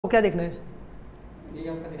वो क्या देखना है?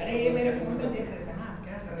 अरे ये मेरे फोन पे देख रहे थे ना,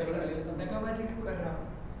 क्या सर दगाबाजी क्यों कर रहा हूँ?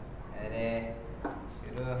 अरे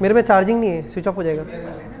शुरू मेरे में चार्जिंग नहीं है, स्विच ऑफ हो जाएगा। मेरे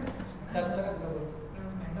पास है ना, मेरे पास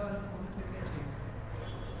महंगा वाला फोन है, क्या चाहिए?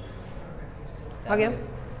 आ गया।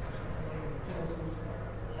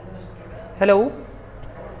 हेलो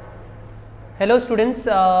हेलो स्टूडेंट्स,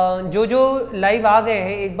 जो लाइव आ गए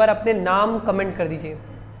हैं एक बार अपने नाम कमेंट कर दीजिए।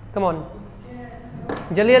 कम ऑन,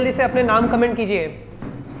 जल्दी जल्दी से अपने नाम कमेंट कीजिए।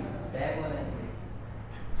 स्पैम होना चाहिए।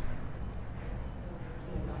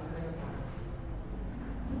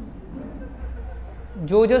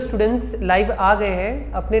 जो स्टूडेंट्स लाइव आ गए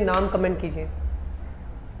हैं अपने नाम कमेंट कीजिए।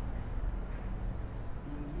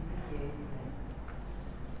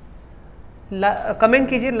 कमेंट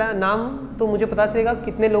कीजिए नाम, तो मुझे पता चलेगा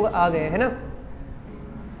कितने लोग आ गए हैं ना।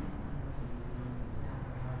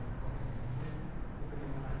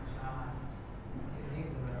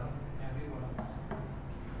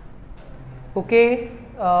 ओके,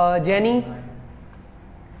 जैनी,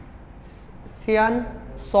 सियान,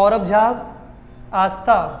 सौरभ झा,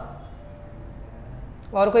 आस्था,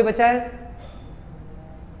 और कोई बचा है?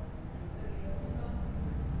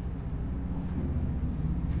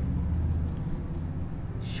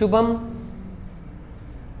 Shubham,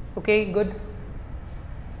 okay good.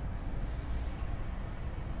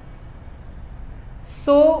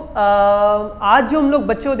 सो आज जो हम लोग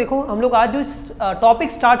बच्चों देखो, हम लोग आज जो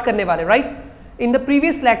टॉपिक स्टार्ट करने वाले, right. In the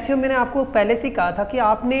previous lecture मैंने आपको पहले से कहा था कि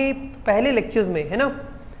आपने पहले लेक्चर्स में, है ना,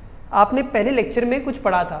 आपने पहले लेक्चर में कुछ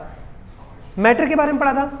पढ़ा था, मैटर के बारे में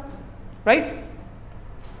पढ़ा था, राइट।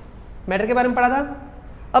 मैटर के बारे में पढ़ा था।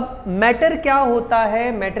 अब मैटर क्या होता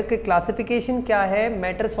है, मैटर के क्लासिफिकेशन क्या है,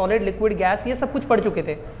 मैटर सॉलिड लिक्विड गैस, ये सब कुछ पढ़ चुके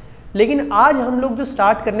थे। लेकिन आज हम लोग जो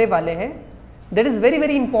स्टार्ट करने वाले हैं that is very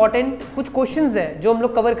very important. कुछ क्वेश्चंस है जो हम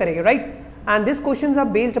लोग कवर करेंगे, right. And this questions are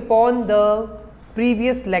based upon the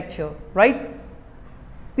previous lecture, right.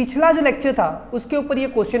 पिछला जो लेक्चर था उसके ऊपर ये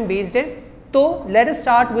क्वेश्चन बेस्ड है। तो let us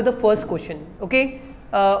start with the first question. Okay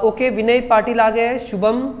okay, विनय पाटिल आ गए,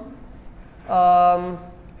 शुभम,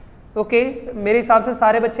 ओके, मेरे हिसाब से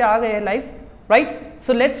सारे बच्चे आ गए हैं live, right.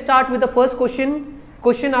 So let's start with the first question.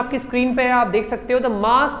 Question आपकी स्क्रीन पे है, आप देख सकते हो, the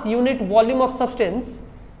mass unit volume of substance.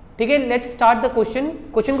 ठीक है, let's start the question.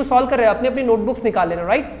 Question को सॉल्व कर रहे हो, अपनी अपनी नोटबुक्स निकाल लेना,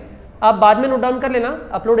 राइट। आप बाद में नोट डाउन कर लेना,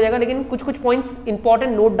 अपलोड हो जाएगा, लेकिन कुछ कुछ पॉइंट्स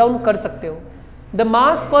इंपॉर्टेंट नोट डाउन कर सकते हो। The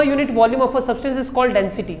mass per unit volume of a substance is called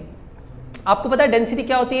density. आपको पता है डेंसिटी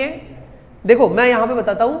क्या होती है? देखो मैं यहाँ पे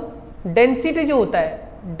बताता हूँ। डेंसिटी जो होता है,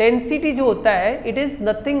 डेंसिटी जो होता है, it is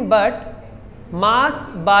nothing but mass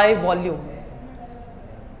by volume.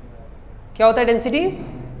 क्या होता है density?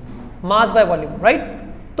 Mass by volume, right.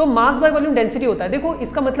 तो मास बाय वॉल्यूम डेंसिटी होता है। देखो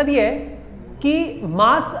इसका मतलब ये है कि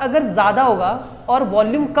मास अगर ज्यादा होगा और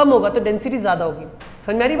वॉल्यूम कम होगा तो डेंसिटी ज्यादा होगी।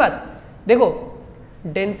 समझ में आ रही बात? देखो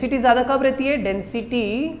डेंसिटी ज्यादा कब रहती है?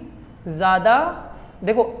 डेंसिटी ज्यादा,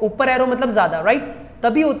 देखो ऊपर एरो मतलब ज्यादा, राइट,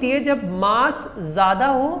 तभी होती है जब मास ज्यादा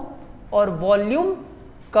हो और वॉल्यूम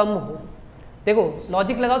कम हो। देखो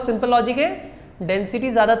लॉजिक लगाओ, सिंपल लॉजिक है।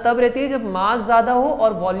 डेंसिटी ज्यादा तब रहती है जब मास ज्यादा हो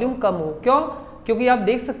और वॉल्यूम कम हो। क्यों? क्योंकि आप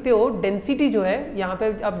देख सकते हो डेंसिटी जो है, यहाँ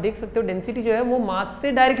पे आप देख सकते हो डेंसिटी जो है वो मास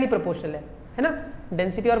से डायरेक्टली प्रोपोर्शनल है ना।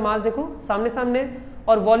 डेंसिटी और मास देखो सामने सामने,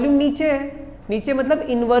 और वॉल्यूम नीचे है। नीचे मतलब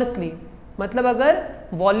इनवर्सली, मतलब अगर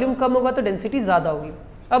वॉल्यूम कम होगा तो डेंसिटी ज्यादा होगी।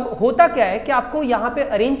 अब होता क्या है कि आपको यहाँ पे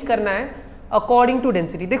अरेंज करना है अकॉर्डिंग टू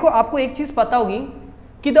डेंसिटी। देखो आपको एक चीज पता होगी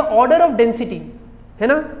कि द ऑर्डर ऑफ डेंसिटी, है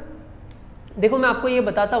ना। देखो मैं आपको ये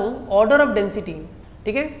बताता हूँ ऑर्डर ऑफ डेंसिटी,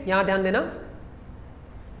 ठीक है, यहाँ ध्यान देना।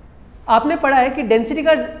 आपने पढ़ा है कि डेंसिटी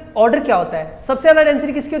का ऑर्डर क्या होता है। सबसे ज्यादा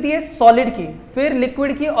डेंसिटी किसकी होती है? सॉलिड की, फिर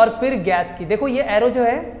लिक्विड की और फिर गैस की। देखो ये एरो जो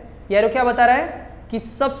है, ये एरो क्या बता रहा है कि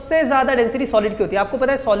सबसे ज्यादा डेंसिटी सॉलिड की होती है। आपको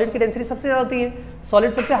पता है सॉलिड की डेंसिटी सबसे ज्यादा होती है,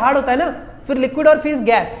 सॉलिड सबसे हार्ड होता है ना, फिर लिक्विड और फिर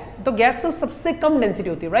गैस। तो गैस तो सबसे कम डेंसिटी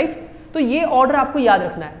होती है, राइट। तो ये ऑर्डर आपको याद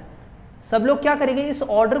रखना है। सब लोग क्या करेंगे, इस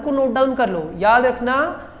ऑर्डर को नोट डाउन कर लो। याद रखना,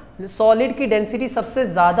 सॉलिड की डेंसिटी सबसे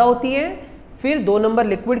ज्यादा होती है, फिर 2 नंबर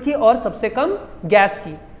लिक्विड की और सबसे कम गैस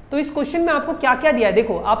की। तो इस क्वेश्चन में आपको क्या क्या दिया है,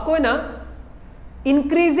 देखो आपको है ना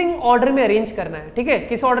इंक्रीजिंग ऑर्डर में अरेंज करना है। ठीक है,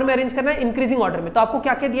 किस ऑर्डर में अरेंज करना है? इंक्रीजिंग ऑर्डर में। तो आपको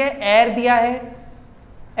क्या क्या दिया है? एयर दिया है,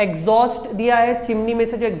 एग्जॉस्ट दिया है, चिमनी में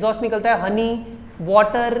से जो एग्जॉस्ट निकलता है, Honey,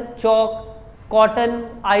 water, chalk, cotton,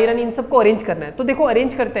 iron, इन सबको अरेंज करना है। तो देखो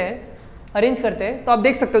अरेंज करते हैं, तो आप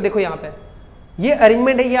देख सकते हो, देखो यहाँ पे ये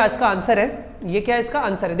अरेंजमेंट है, ये इसका आंसर है। ये क्या है? इसका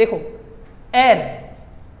आंसर है। देखो एयर,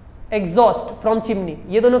 एग्जॉस्ट फ्रॉम चिमनी,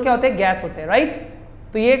 ये दोनों क्या होते हैं? गैस होते हैं, राइट।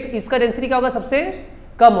 तो ये इसका डेंसिटी क्या होगा? सबसे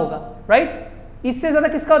कम होगा, राइट। इससे ज्यादा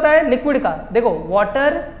किसका होता है? लिक्विड का। देखो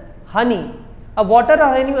वाटर, हनी। अब वाटर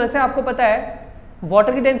और हनी में से आपको पता है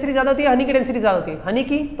वाटर की डेंसिटी ज्यादा होती है, हनी की डेंसिटी ज्यादा होती है। हनी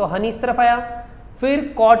की तो हनी इस तरफ आया, फिर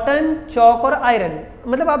कॉटन, चौक और आयरन।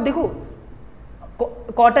 मतलब आप देखो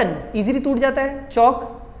कॉटन इजीली टूट जाता है,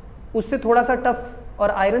 चौक उससे थोड़ा सा टफ, और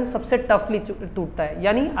आयरन सबसे टफली टूटता है,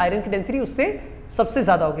 यानी आयरन की डेंसिटी उससे सबसे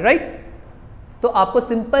ज्यादा होगी, राइट। तो आपको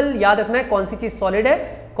सिंपल याद रखना है कौन सी चीज सॉलिड है,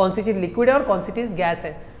 कौन सी चीज लिक्विड है और कौन सी चीज गैस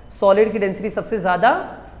है। सॉलिड की डेंसिटी सबसे ज्यादा,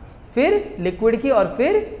 फिर लिक्विड की और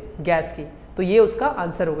फिर गैस की। तो ये उसका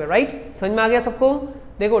आंसर होगा, राइट। समझ में आ गया सबको।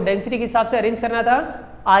 देखो डेंसिटी के हिसाब से अरेंज करना था,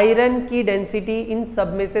 आयरन की डेंसिटी इन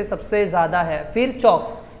सब में से सबसे ज्यादा है। फिर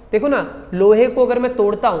चौक, देखो ना लोहे को अगर मैं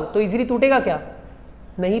तोड़ता हूं तो इजीली टूटेगा क्या,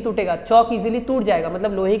 नहीं टूटेगा, चौक इजीली टूट जाएगा,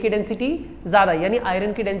 मतलब लोहे की डेंसिटी ज्यादा, यानी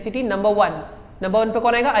आयरन की डेंसिटी नंबर 1 पे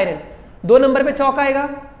कौन आएगा, आयरन। 2 नंबर पे चौक आएगा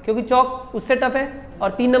क्योंकि चौक उससे टफ है, और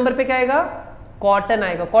 3 नंबर पे क्या आएगा, कॉटन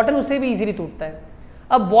आएगा, कॉटन उससे भी इजीली टूटता है।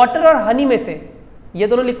 अब वाटर और हनी में से, ये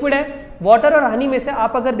दोनों लिक्विड है, वाटर और हनी में से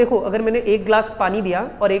आप अगर देखो, अगर मैंने 1 ग्लास पानी दिया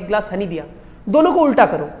और 1 ग्लास हनी दिया, दोनों को उल्टा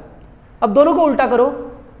करो। अब दोनों को उल्टा करो,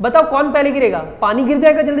 बताओ कौन पहले गिरेगा, पानी गिर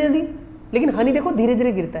जाएगा जल्दी जल्दी, लेकिन हनी देखो धीरे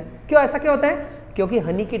धीरे गिरता है। क्यों, ऐसा क्या होता है, क्योंकि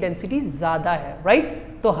हनी की डेंसिटी ज्यादा है,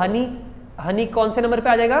 राइट। तो हनी कौन से नंबर पे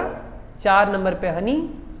आ जाएगा, 4 नंबर पे हनी,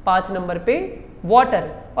 5 नंबर पे वाटर।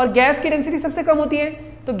 और गैस की डेंसिटी सबसे कम होती है,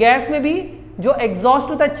 तो गैस में भी जो एग्जॉस्ट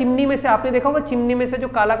होता है चिमनी में से, आपने देखा होगा चिमनी में से जो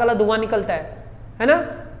काला काला धुआं निकलता है ना,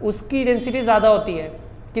 उसकी डेंसिटी ज्यादा होती है,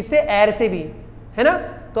 किससे, एयर से भी, है ना।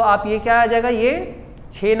 तो आप ये क्या आ जाएगा, ये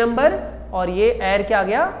 6 नंबर, और ये एयर क्या आ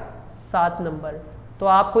गया, 7 नंबर। तो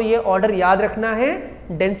आपको ये ऑर्डर याद रखना है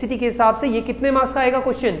डेंसिटी के हिसाब से। ये कितने मार्क्स का आएगा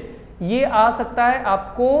क्वेश्चन, ये आ सकता है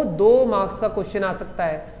आपको 2 मार्क्स का क्वेश्चन आ सकता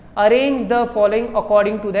है। Arrange the following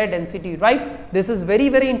according to the density, right. This is very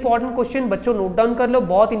very important question, बच्चों नोट डाउन कर लो,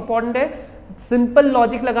 बहुत इंपॉर्टेंट है। सिंपल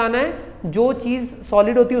लॉजिक लगाना है, जो चीज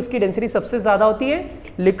सॉलिड होती है उसकी डेंसिटी सबसे ज्यादा होती है,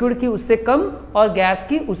 लिक्विड की उससे कम और गैस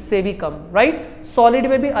की उससे भी कम, राइट। सॉलिड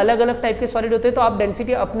में भी अलग अलग टाइप के सॉलिड होते हैं, तो आप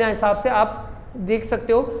डेंसिटी अपने हिसाब से आप देख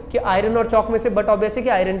सकते हो कि आयरन और चौक में से, बट ऑब्वियस है कि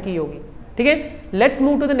आयरन की होगी, ठीक है। Let's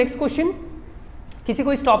move to the next question. किसी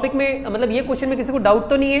को इस टॉपिक में, मतलब ये क्वेश्चन में किसी को डाउट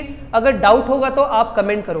तो नहीं है, अगर डाउट होगा तो आप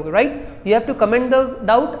कमेंट करोगे, right. You have to comment the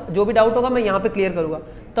doubt, जो भी डाउट होगा मैं यहाँ पे क्लियर करूंगा।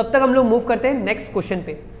 तब तक हम लोग मूव करते हैं नेक्स्ट क्वेश्चन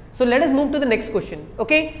पे। So let us move to the next question,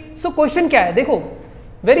 okay. So question क्या है, देखो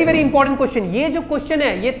वेरी वेरी इंपॉर्टेंट क्वेश्चन। ये जो क्वेश्चन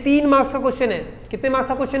है ये 3 मार्क्स का क्वेश्चन है। कितने मार्क्स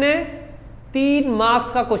का क्वेश्चन है, 3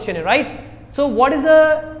 मार्क्स का क्वेश्चन है, right. So what is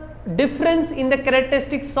the difference in the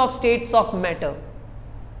characteristics of states of matter.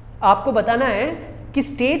 आपको बताना है कि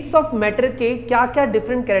स्टेट्स ऑफ मैटर के क्या क्या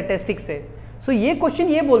डिफरेंट कैरेक्टरिस्टिक्स है। सो ये क्वेश्चन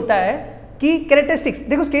ये बोलता है कि कैरेक्टरिस्टिक्स,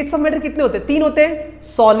 देखो स्टेट्स ऑफ मैटर कितने होते हैं, 3 होते हैं,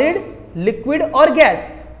 सॉलिड, लिक्विड और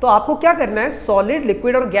गैस। तो आपको क्या करना है, सॉलिड,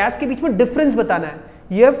 लिक्विड और गैस के बीच में डिफरेंस बताना है।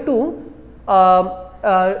 You have to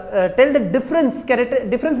tell the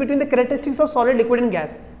difference between the characteristics of solid, liquid and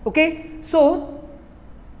gas, okay. सो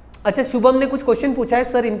अच्छा, शुभम ने कुछ क्वेश्चन पूछा है,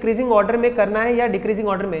 सर इंक्रीजिंग ऑर्डर में करना है या डिक्रीजिंग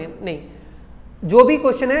ऑर्डर में, नहीं, जो भी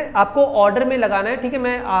क्वेश्चन है आपको ऑर्डर में लगाना है, ठीक है।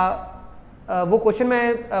 मैं वो क्वेश्चन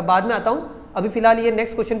मैं बाद में आता हूं, अभी फिलहाल ये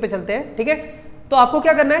नेक्स्ट क्वेश्चन पे चलते हैं, ठीक है। तो आपको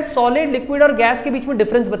क्या करना है, सॉलिड, लिक्विड और गैस के बीच में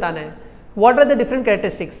डिफरेंस बताना है। What are the different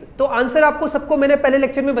characteristics. तो आंसर आपको सबको मैंने पहले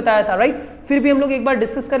लेक्चर में बताया था, राइट। फिर भी हम लोग एक बार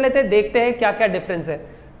डिस्कस कर लेते हैं, देखते हैं क्या क्या डिफरेंस है।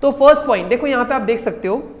 तो फर्स्ट पॉइंट देखो, यहां पे आप देख सकते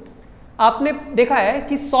हो, आपने देखा है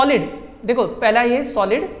कि सॉलिड, देखो पहला ये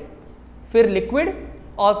सॉलिड, फिर लिक्विड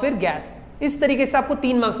और फिर गैस। इस तरीके से आपको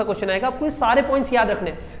 3 मार्क्स का क्वेश्चन आएगा। आपको ये सारे पॉइंट्स याद रखने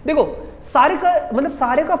हैं। देखो सारे का मतलब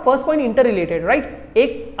सारे का first point inter related,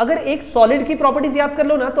 right. अगर एक सॉलिड की प्रॉपर्टीज याद कर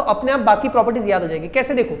लो ना, तो अपने आप बाकी प्रॉपर्टीज याद हो जाएगी।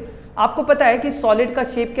 कैसे, देखो आपको पता है कि सॉलिड का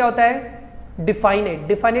शेप क्या होता है, डिफाइनेट।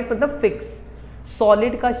 डिफाइनेट मतलब फिक्स।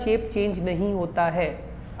 सॉलिड का शेप चेंज नहीं होता है।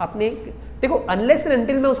 आपने देखो अनलेस एंड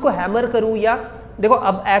अनटिल मैं उसको हैमर करूं, या देखो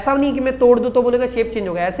अब ऐसा नहीं कि मैं तोड़ दूं तो बोलेगा शेप चेंज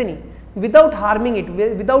हो गया, ऐसे नहीं। Without harming it,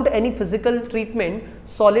 without any physical treatment,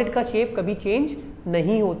 solid का शेप कभी चेंज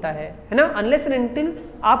नहीं होता है ना, अनलेस एंड अनटिल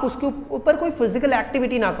आप उसके ऊपर कोई फिजिकल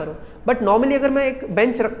एक्टिविटी ना करो। बट नॉर्मली अगर मैं एक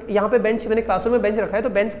बेंच यहाँ पे बेंच, मैंने क्लासरूम में बेंच रखा है, तो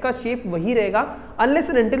बेंच का शेप वही रहेगा अनलेस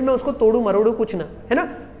एंड अनटिल मैं उसको तोड़ू मरोड़ू कुछ ना, है ना।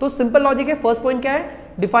 तो सिंपल लॉजिक है। फर्स्ट पॉइंट क्या है,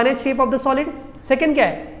 definite shape of the solid. Second क्या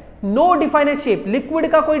है, नो डिफाइनेट शेप। लिक्विड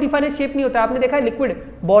का कोई डिफाइनेट शेप नहीं होता। आपने देखा है लिक्विड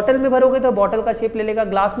बॉटल में भरोगे तो बॉटल का शेप ले लेगा,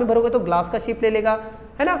 ग्लास में भरोगे तो ग्लास का शेप ले लेगा,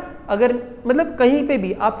 है ना। अगर मतलब कहीं पे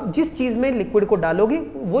भी आप जिस चीज में लिक्विड को डालोगे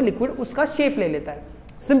वो लिक्विड उसका शेप ले लेता है।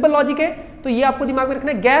 सिंपल लॉजिक है। तो ये आपको दिमाग में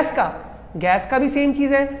रखना है। गैस का भी सेम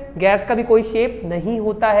चीज है। गैस का भी कोई शेप नहीं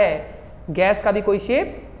होता है। गैस का भी कोई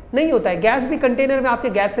शेप नहीं होता है। गैस भी कंटेनर में, आपके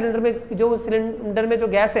गैस सिलेंडर में जो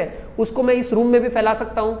गैस है उसको मैं इस रूम में भी फैला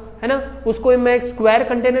सकता हूं, है ना। उसको मैं स्क्वायर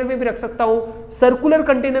कंटेनर में भी रख सकता हूं, सर्कुलर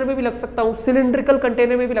कंटेनर में भी रख सकता हूं, सिलिंड्रिकल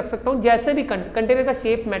कंटेनर में भी रख सकता हूं। जैसे भी कंटेनर का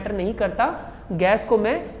शेप मैटर नहीं करता, गैस को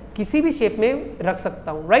मैं किसी भी शेप में रख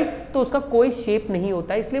सकता हूँ, राइट। तो उसका कोई शेप नहीं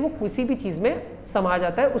होता है, इसलिए वो किसी भी चीज में समा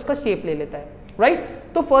जाता है, उसका शेप ले लेता है, राइट।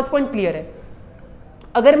 तो फर्स्ट पॉइंट क्लियर है।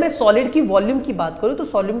 अगर मैं सॉलिड की वॉल्यूम की बात करूँ तो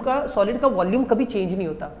सॉलिड का वॉल्यूम कभी चेंज नहीं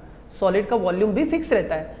होता, सॉलिड का वॉल्यूम भी फिक्स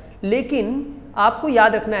रहता है। लेकिन आपको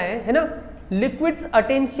याद रखना है ना, लिक्विड्स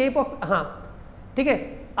अटेन शेप ऑफ, हाँ ठीक है,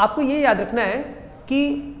 आपको ये याद रखना है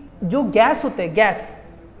कि जो गैस होते हैं, गैस,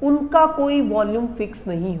 उनका कोई वॉल्यूम फिक्स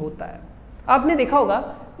नहीं होता है। आपने देखा होगा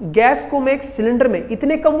गैस को मैं एक सिलेंडर में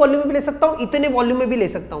इतने कम वॉल्यूम में भी ले सकता हूँ, इतने वॉल्यूम में भी ले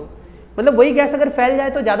सकता हूँ, मतलब वही गैस अगर फैल जाए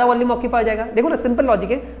तो ज्यादा वॉल्यूम ऑक्यूपाई हो जाएगा। देखो ना, सिंपल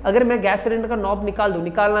लॉजिक है। अगर मैं गैस सिलेंडर का नॉब निकाल दूं,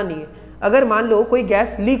 निकालना नहीं है, अगर मान लो कोई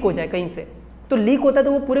गैस लीक हो जाए कहीं से, तो लीक होता है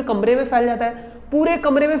तो वो पूरे कमरे में फैल जाता है, पूरे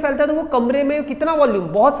कमरे में फैलता है तो वो कमरे में कितना वॉल्यूम,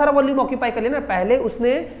 बहुत सारा वॉल्यूम ऑक्यूपाई कर लेना। पहले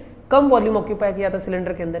उसने कम वॉल्यूम ऑक्यूपाई किया था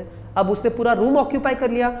सिलेंडर के अंदर, अब उसने पूरा रूम ऑक्यूपाई कर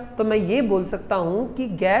लिया। तो मैं ये बोल सकता हूं कि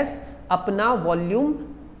गैस अपना वॉल्यूम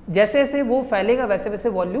जैसे जैसे वो फैलेगा वैसे वैसे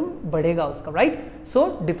वॉल्यूम बढ़ेगा उसका, राइट। सो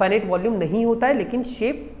डिफाइनेट वॉल्यूम नहीं होता है, लेकिन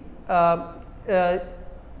शेप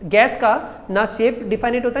गैस का ना शेप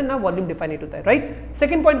डिफाइनेट होता है ना वॉल्यूम डिफाइनेट होता है, राइट।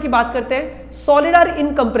 सेकंड पॉइंट की बात करते हैं, सॉलिड आर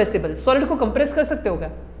इनकंप्रेसिबल। सॉलिड को कंप्रेस कर सकते हो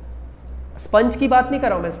क्या? स्पंज की बात नहीं कर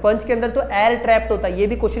रहा हूं मैं, स्पंज के अंदर तो एयर ट्रैप्ड होता है, ये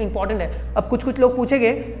भी क्वेश्चन इंपॉर्टेंट है। अब कुछ लोग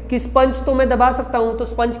पूछेंगे कि स्पंज तो मैं दबा सकता हूं, तो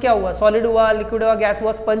स्पंज क्या हुआ, सॉलिड हुआ, लिक्विड हुआ, गैस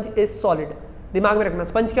हुआ, स्पंज इज सॉलिड। दिमाग में रखना,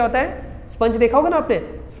 स्पंज क्या होता है, स्पंज देखा होगा ना आपने,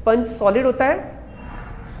 स्पंज सॉलिड होता है,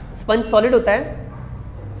 स्पंज सॉलिड होता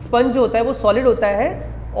है, स्पंज जो होता है वो सॉलिड होता है,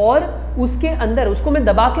 और उसके अंदर उसको मैं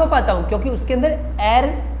दबा क्यों पाता हूं, क्योंकि उसके अंदर एयर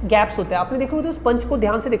गैप्स होते हैं। आपने देखो तो स्पंज को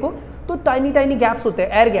ध्यान से देखो तो टाइनी टाइनी गैप्स होते हैं,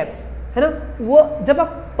 एयर गैप्स, है ना। वो जब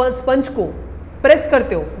आप स्पंज को प्रेस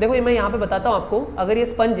करते हो, देखो ये मैं यहाँ पे बताता हूँ आपको, अगर ये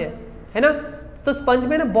स्पंज है ना, तो स्पंज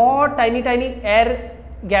में ना बहुत टाइनी टाइनी एयर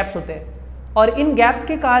गैप्स होते हैं, और इन गैप्स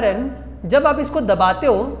के कारण जब आप इसको दबाते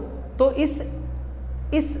हो तो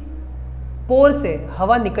इस पोर से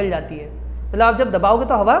हवा निकल जाती है, मतलब आप जब दबाओगे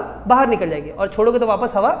तो हवा बाहर निकल जाएगी और छोड़ोगे तो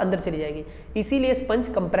वापस हवा अंदर चली जाएगी, इसीलिए स्पंज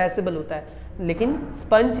कंप्रेसिबल होता है। लेकिन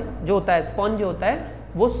स्पंज जो होता है, स्पंज जो होता है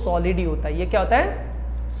वो सॉलिड ही होता है। ये क्या होता है,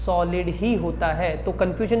 सॉलिड ही होता है। तो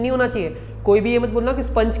कंफ्यूजन नहीं होना चाहिए, कोई भी ये मत बोलना कि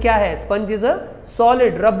स्पंज क्या है, sponge is a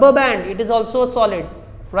solid. Rubber band, it is also solid,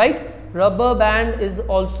 right, rubber band is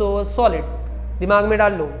also solid, दिमाग में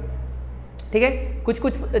डाल लो, ठीक है। कुछ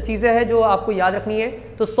चीजें हैं जो आपको याद रखनी है।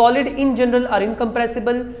 तो solid in general R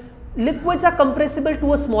incompressible, liquids are compressible to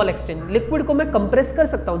a small extent. Liquid को मैं कंप्रेस कर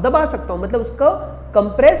सकता हूं, दबा सकता हूं, मतलब उसका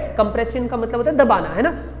कंप्रेशन का मतलब होता है दबाना, है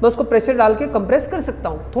ना। मैं उसको प्रेशर डाल के कंप्रेस कर सकता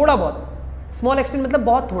हूं थोड़ा बहुत, स्मॉल एक्सटेंट मतलब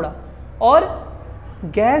बहुत थोड़ा। और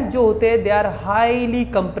गैस जो होते हैं they are highly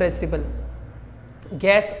compressible,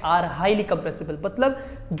 gas are highly compressible, मतलब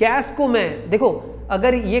गैस को मैं देखो,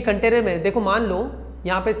 अगर ये कंटेनर में देखो, मान लो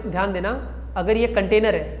यहाँ पे ध्यान देना, अगर ये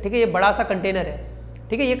कंटेनर है, ठीक है, ये बड़ा सा कंटेनर है,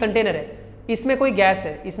 ठीक है, ये कंटेनर है, इसमें कोई गैस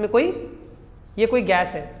है, इसमें ये कोई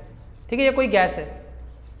गैस है, ठीक है, ये कोई गैस है।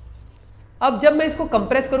 अब जब मैं इसको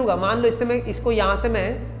कंप्रेस करूंगा, मान लो इससे मैं इसको यहाँ से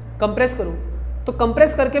मैं कंप्रेस करूं, तो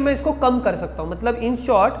कंप्रेस करके मैं इसको कम कर सकता हूं, मतलब इन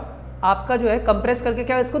शॉर्ट आपका जो है कंप्रेस करके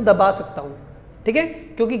क्या इसको दबा सकता हूं, ठीक है,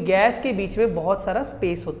 क्योंकि गैस के बीच में बहुत सारा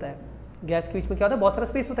स्पेस होता है। गैस के बीच में क्या होता है, बहुत सारा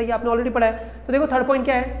स्पेस होता है, ये आपने ऑलरेडी पढ़ा है। तो देखो थर्ड पॉइंट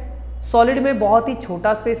क्या है, सॉलिड में बहुत ही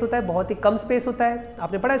छोटा स्पेस होता है, बहुत ही कम स्पेस होता है।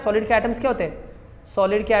 आपने पढ़ा है सॉलिड के एटम्स क्या होते हैं,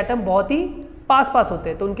 सॉलिड के एटम बहुत ही पास पास होते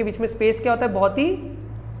हैं, तो उनके बीच में स्पेस क्या होता है, बहुत ही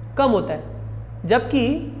कम होता है।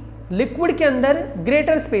 जबकि लिक्विड के अंदर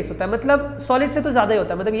ग्रेटर स्पेस होता है, मतलब सॉलिड से तो ज़्यादा ही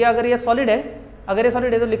होता है। मतलब ये अगर ये सॉलिड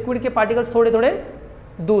है, तो लिक्विड के पार्टिकल्स थोड़े थोड़े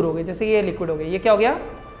दूर हो गए, जैसे ये लिक्विड हो गया, ये क्या हो गया,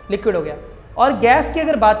 लिक्विड हो गया। और गैस की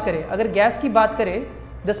अगर बात करें,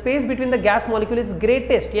 the space between the gas molecule is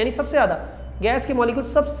greatest, यानी सबसे ज़्यादा, गैस के मॉलिक्यूल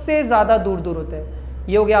सबसे ज़्यादा दूर दूर होते हैं,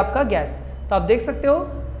 ये हो गया आपका गैस। तो आप देख सकते हो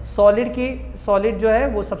सॉलिड जो है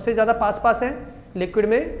वो सबसे ज़्यादा पास पास है, लिक्विड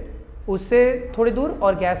में उससे थोड़ी दूर,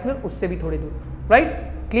 और गैस में उससे भी थोड़ी दूर, right,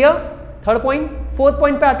 clear. Third point. Fourth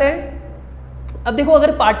point पे आते हैं। अब देखो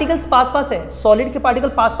अगर पार्टिकल्स पास पास है, सॉलिड के पार्टिकल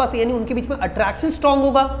पास पास है, यानी उनके बीच में अट्रैक्शन स्ट्रांग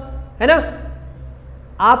होगा, है ना।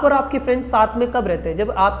 आप और आपके फ्रेंड्स साथ में कब रहते हैं,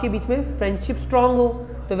 जब आपके बीच में फ्रेंडशिप स्ट्रांग हो।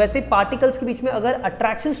 तो वैसे ही पार्टिकल्स के बीच में अगर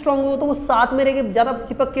अट्रैक्शन स्ट्रांग हो तो वो साथ में रहेंगे, ज़्यादा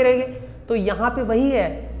चिपक के रहेंगे। तो यहाँ पे वही है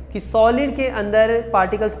कि सॉलिड के अंदर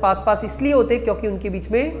पार्टिकल्स पास पास इसलिए होते हैं क्योंकि उनके बीच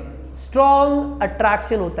में स्ट्रॉन्ग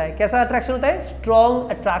अट्रैक्शन होता है। कैसा अट्रैक्शन होता है, strong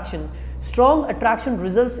attraction. Strong attraction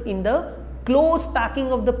results in the close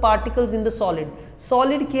packing of the particles in the solid.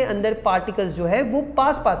 Solid के अंदर पार्टिकल्स जो है वो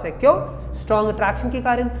पास पास है, क्यों, स्ट्रॉन्ग अट्रैक्शन के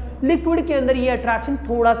कारण। लिक्विड के अंदर ये अट्रैक्शन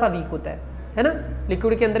थोड़ा सा वीक होता है ना।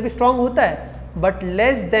 लिक्विड के अंदर भी स्ट्रॉन्ग होता है बट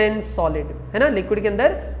लेस देन सॉलिड, है ना। लिक्विड के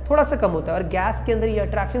अंदर थोड़ा सा कम होता है, और गैस के अंदर ये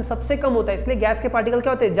अट्रैक्शन सबसे कम होता है, इसलिए गैस के पार्टिकल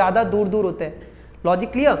क्या होते हैं, ज़्यादा दूर दूर होते हैं।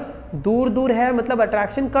 लॉजिक क्लियर, दूर दूर है मतलब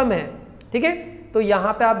अट्रैक्शन कम है, ठीक है। तो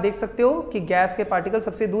यहाँ पे आप देख सकते हो कि गैस के पार्टिकल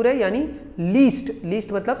सबसे दूर है, यानी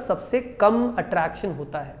लीस्ट मतलब सबसे कम अट्रैक्शन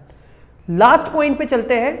होता है। लास्ट पॉइंट पे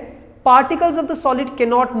चलते हैं, particles of the solid can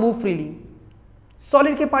not move freely.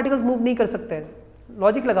 Solid के पार्टिकल्स मूव नहीं कर सकते हैं।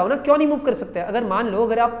 लॉजिक लगाओ ना, क्यों नहीं मूव कर सकते? अगर मान लो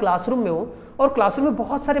अगर आप क्लासरूम में हो और क्लासरूम में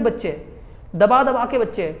बहुत सारे बच्चे हैं, दबा दबा के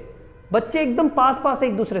बच्चे एकदम पास है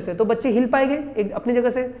एक दूसरे से, तो बच्चे हिल पाएंगे एक अपनी जगह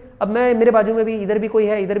से? अब मैं, मेरे बाजू में भी इधर भी कोई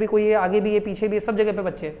है, इधर भी कोई है, आगे भी है, पीछे भी है, सब जगह पे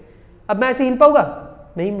बच्चे हैं। अब मैं ऐसे हिल पाऊंगा?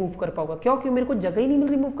 नहीं मूव कर पाऊंगा। क्यों? क्योंकि मेरे को जगह ही नहीं मिल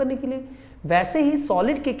रही मूव करने के लिए। वैसे ही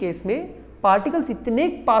सॉलिड के केस में पार्टिकल्स इतने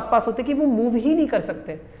पास होते कि वो मूव ही नहीं कर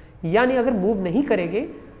सकते, यानी अगर मूव नहीं करेंगे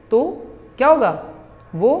तो क्या होगा?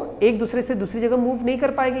 वो एक दूसरे से दूसरी जगह मूव नहीं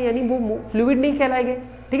कर पाएंगे, यानी वो फ्लूइड नहीं कहलाएंगे।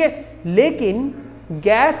 ठीक है, लेकिन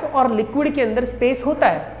गैस और लिक्विड के अंदर स्पेस होता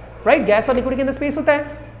है, राइट? गैस और लिक्विड के अंदर स्पेस होता है,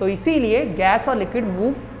 तो इसीलिए गैस और लिक्विड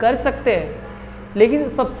मूव कर सकते हैं। लेकिन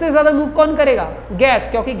सबसे ज्यादा मूव कौन करेगा? गैस,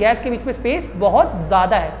 क्योंकि गैस के बीच में स्पेस बहुत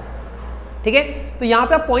ज्यादा है। ठीक है, तो यहां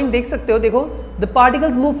पे आप पॉइंट देख सकते हो, देखो, the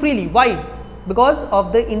particles move freely, why? Because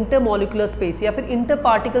of the intermolecular space या फिर inter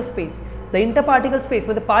particle space. The inter particle space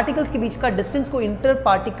मतलब पार्टिकल्स के बीच का डिस्टेंस को इंटर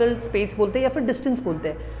पार्टिकल स्पेस बोलते हैं या फिर डिस्टेंस बोलते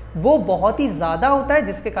हैं, वो बहुत ही ज्यादा होता है,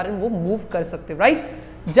 जिसके कारण वो मूव कर सकते हैं, राइट?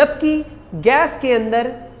 जबकि गैस के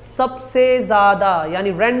अंदर सबसे ज्यादा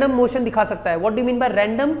यानी रैंडम मोशन दिखा सकता है। What do mean by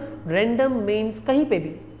random? Random means कहीं पे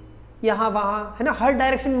भी, यहां वहां, है ना, हर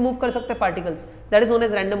डायरेक्शन में मूव कर सकते हैं particles, that is known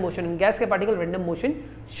as random motion. Gas के पार्टिकल रैंडम मोशन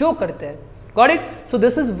शो करते हैं। Got it? So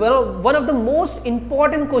this is one of the most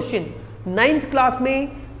important question 9th class में।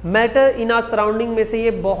 मैटर इन आवर सराउंडिंग में से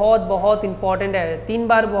ये बहुत इंपॉर्टेंट है। 3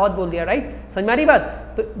 बार बहुत बोल दिया, राइट? समझ में आ रही बात?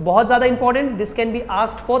 तो बहुत ज्यादा important, this can be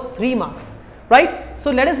asked for 3 marks, right?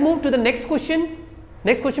 So let us move to the next question.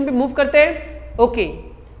 Next question पे मूव करते हैं। Okay,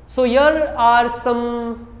 so here are some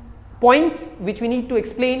points which we need to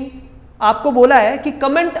explain. आपको बोला है कि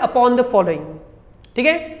कमेंट अपॉन द फॉलोइंग। ठीक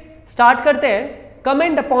है, start करते हैं।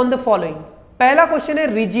 Comment upon the following. पहला क्वेश्चन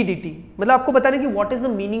है रिजिडिटी, मतलब आपको बताना कि what is the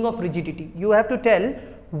meaning of rigidity. You have to tell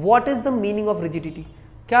what is the meaning of rigidity.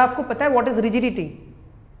 क्या आपको पता है व्हाट इज रिजिडिटी?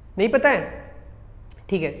 नहीं पता है?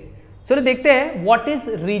 ठीक है, चलो देखते हैं व्हाट इज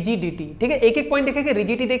रिजिडिटी। ठीक है, एक एक पॉइंट देखेंगे।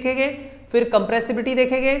 रिजिडिटी देखेंगे, फिर कंप्रेसिबिलिटी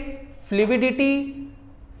देखेंगे, fluidity,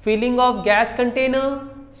 feeling of gas container,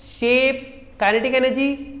 shape, kinetic energy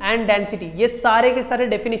and density. ये सारे के सारे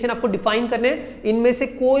डेफिनेशन आपको डिफाइन करने हैं। इनमें से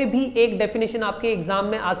कोई भी एक डेफिनेशन आपके एग्जाम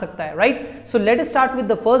में आ सकता है, right? So let us start with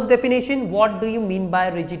the first definition. What do you mean by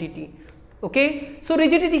rigidity? Okay, so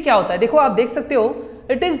rigidity क्या होता है? देखो, आप देख सकते हो,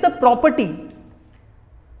 it is the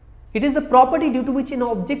property due to which an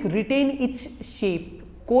object retain its shape.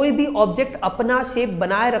 कोई भी ऑब्जेक्ट अपना शेप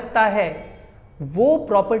बनाए रखता है, वो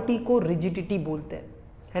प्रॉपर्टी को रिजिडिटी बोलते हैं,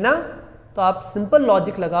 है ना? तो आप सिंपल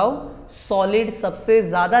लॉजिक लगाओ, सॉलिड सबसे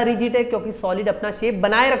ज्यादा रिजिड है क्योंकि सॉलिड अपना शेप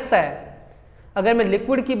बनाए रखता है। अगर मैं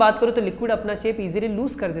लिक्विड की बात करूं तो लिक्विड अपना शेप इजीली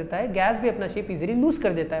लूज कर देता है, गैस भी अपना शेप इजीली लूज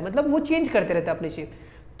कर देता है, मतलब वो चेंज करते रहते हैं अपने शेप।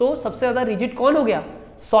 तो सबसे ज्यादा रिजिड कौन हो गया?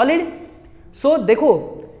 सॉलिड। सो देखो,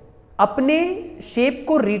 अपने शेप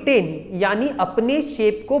को रिटेन यानी अपने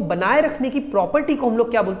शेप को बनाए रखने की प्रॉपर्टी को हम लोग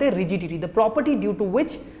क्या बोलते हैं? Rigidity. The property due to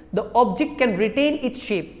which the object can retain its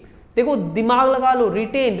shape. देखो, दिमाग लगा लो,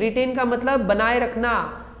 रिटेन का मतलब बनाए रखना,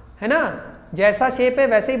 है ना? जैसा शेप है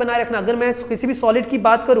वैसे ही बनाए रखना। अगर मैं किसी भी सॉलिड की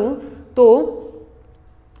बात करूं तो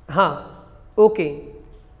हाँ, ओके,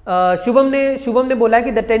 शुभम ने बोला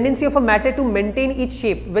कि the tendency of a matter to maintain its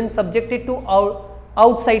shape when subjected to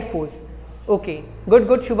outside force. Okay,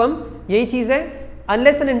 good Shubham, यही चीज है।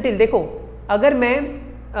 अनलेस एंड अनटिल, देखो, अगर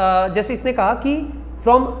मैं जैसे इसने कहा कि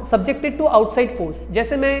from subjected to outside force,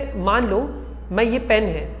 जैसे मैं मान लो मैं ये पेन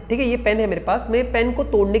है, ठीक है, ये पेन है मेरे पास, मैं पेन को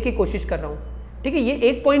तोड़ने की कोशिश कर रहा हूँ, ठीक है, ये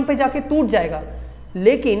एक पॉइंट पे जाके टूट जाएगा,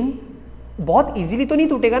 लेकिन बहुत इजीली तो नहीं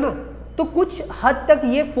टूटेगा ना। तो कुछ हद तक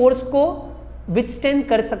ये फोर्स को विथस्टैंड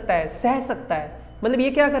कर सकता है, सह सकता है। मतलब ये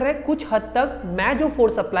क्या कर रहा है? कुछ हद तक मैं जो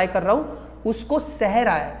फोर्स अप्लाई कर रहा हूँ उसको सह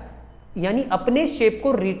रहा है, यानी अपने शेप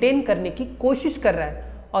को रिटेन करने की कोशिश कर रहा है,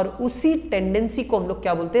 और उसी टेंडेंसी को हम लोग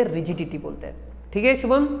क्या बोलते हैं? रिजिडिटी बोलते हैं। ठीक है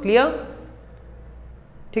शुभम, क्लियर?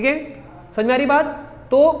 ठीक है, समझ में आ रही बात?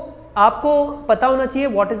 तो आपको पता होना चाहिए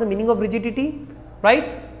what is the meaning of rigidity, right?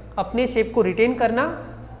 अपने शेप को रिटेन करना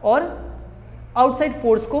और आउटसाइड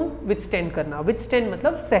फोर्स को विथस्टैंड करना। विथस्टैंड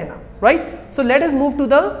मतलब सहना, right? So let us move to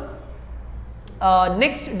the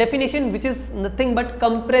next definition which is nothing but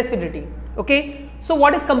compressibility. Okay, so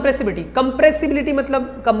what is compressibility? Compressibility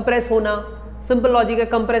मतलब compress होना। सिंपल लॉजिक है,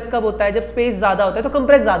 कंप्रेस कब होता है? जब स्पेस ज्यादा होता है तो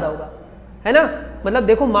कंप्रेस ज्यादा होगा, है ना? मतलब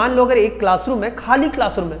देखो, मान लो अगर एक क्लासरूम है, खाली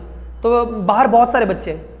क्लासरूम है, तो बाहर बहुत सारे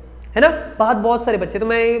बच्चे हैं, है ना? बाहर बहुत सारे बच्चे, तो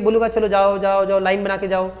मैं बोलूँगा चलो जाओ जाओ जाओ, लाइन बना के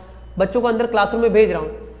जाओ, बच्चों को अंदर क्लासरूम में भेज रहा हूँ,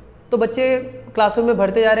 तो बच्चे क्लासरूम में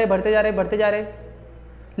बढ़ते जा रहे,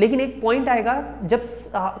 लेकिन एक पॉइंट आएगा जब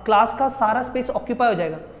क्लास का सारा स्पेस ऑक्यूपाई हो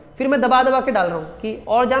जाएगा, फिर मैं दबा दबा के डाल रहा हूँ कि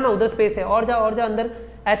और जाना, उधर स्पेस है, और जा अंदर,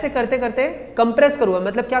 ऐसे करते करते कंप्रेस करूंगा।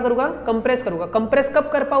 मतलब क्या करूंगा? कंप्रेस करूंगा। कंप्रेस कब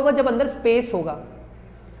कर पाऊंगा? जब अंदर स्पेस होगा।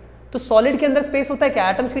 तो सॉलिड के अंदर स्पेस होता है क्या?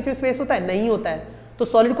 एटम्स के बीच में स्पेस होता है? नहीं होता है। तो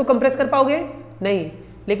सॉलिड को कंप्रेस कर पाओगे? नहीं।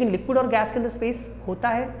 लेकिन लिक्विड और गैस के अंदर स्पेस होता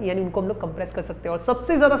है, यानी उनको हम लोग कंप्रेस कर सकते हैं, और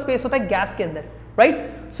सबसे ज्यादा स्पेस होता है गैस के अंदर, right?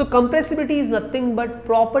 So compressibility is nothing but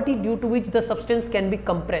property due to which the substance can be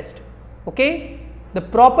compressed. Okay, the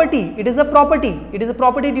property, it is a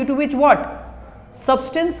property due to which what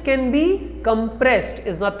substance can be compressed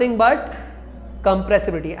is nothing but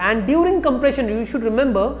compressibility. And during compression, you should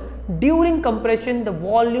remember, during compression the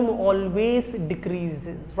volume always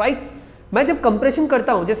decreases, right? मैं जब compression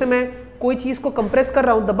करता हूं, जैसे मैं कोई चीज को compress कर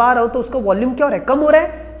रहा हूं, दबा रहा हूं, तो उसका वॉल्यूम क्या हो रहा है? कम हो रहा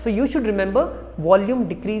है। So you should remember volume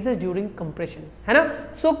decreases during compression, है ना?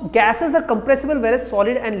 सो gases are compressible where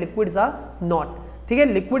solid and liquids are not. ठीक है,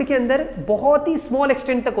 लिक्विड के अंदर बहुत ही स्मॉल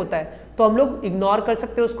एक्सटेंट तक होता है, तो हम लोग इग्नोर कर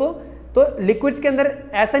सकते हैं उसको। तो लिक्विड्स के अंदर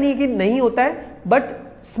ऐसा नहीं है कि नहीं होता है, बट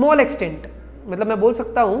स्मॉल एक्सटेंट, मतलब मैं बोल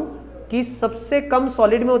सकता हूं कि सबसे कम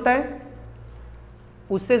सॉलिड में होता है,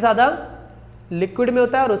 उससे ज्यादा लिक्विड में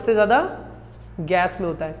होता है, और उससे ज्यादा गैस में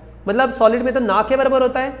होता है। मतलब सॉलिड में तो ना के बराबर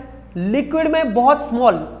होता है, लिक्विड में बहुत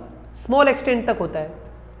स्मॉल एक्सटेंट तक होता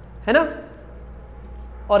है ना?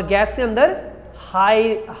 और गैस के अंदर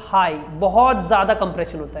हाई बहुत ज्यादा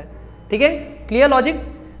कंप्रेशन होता है। ठीक है, क्लियर लॉजिक?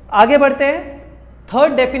 आगे बढ़ते हैं।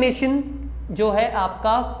 थर्ड डेफिनेशन जो है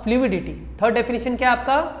आपका फ्लूइडिटी। थर्ड डेफिनेशन क्या है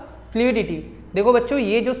आपका? फ्लूइडिटी। देखो बच्चों,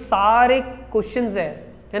 ये जो सारे क्वेश्चंस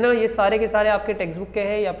है ना, ये सारे के सारे आपके टेक्स्ट बुक के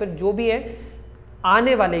हैं या फिर जो भी है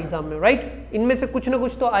आने वाले एग्जाम में, राइट? इनमें से कुछ ना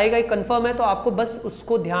कुछ तो आएगा ही, कंफर्म है। तो आपको बस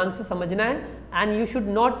उसको ध्यान से समझना है, एंड यू शुड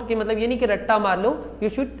नॉट, कि मतलब ये नहीं कि रट्टा मार लो, you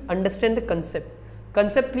should understand the concept.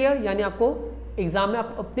 Concept clear, यानी आपको एग्जाम में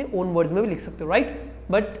आप अपने ओन वर्ड्स में भी लिख सकते हो, right?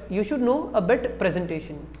 But you should know a bit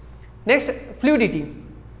presentation. Next, fluidity.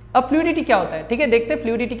 अब फ्लूइडिटी क्या होता है? ठीक है, देखते हैं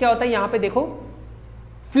फ्लूइडिटी क्या होता है। यहां पे देखो,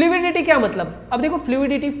 फ्लूइडिटी क्या मतलब? अब देखो,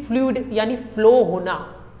 फ्लूइडिटी, फ्लूइड यानी फ्लो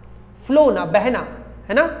होना, बहना,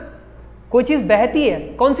 है ना? कोई चीज बहती है,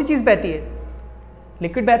 कौन सी चीज बहती है?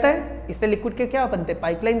 लिक्विड बहता है, इसलिए लिक्विड के क्या बनते हैं?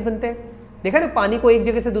 पाइपलाइंस बनते हैं। देखा ना, पानी को एक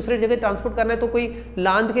जगह से दूसरे जगह ट्रांसपोर्ट करना है, तो कोई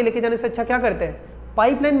लांद के लेके जाने से अच्छा क्या करते हैं?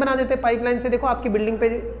 पाइपलाइन बना देते हैं। पाइपलाइन से देखो, आपकी बिल्डिंग पे,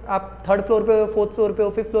 आप 3rd फ्लोर पे हो, 4th फ्लोर पे हो,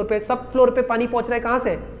 5th फ्लोर पे, सब फ्लोर पे पानी पहुंच रहा है। कहां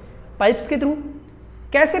से? पाइप्स के थ्रू।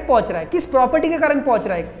 कैसे पहुंच रहा है? किस प्रॉपर्टी के कारण पहुंच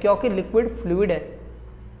रहा है? क्योंकि लिक्विड फ्लूइड है,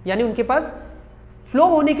 यानी उनके पास फ्लो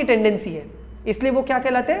होने की टेंडेंसी है, इसलिए वो क्या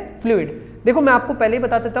कहलाते हैं? फ्लूइड। देखो, मैं आपको पहले ही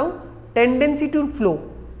बता देता हूं, टेंडेंसी टू फ्लो,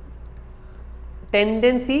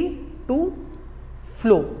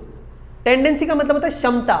 टेंडेंसी का मतलब होता है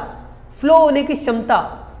क्षमता, फ्लो होने की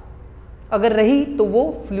क्षमता अगर रही तो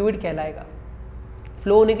वो फ्लूइड कहलाएगा।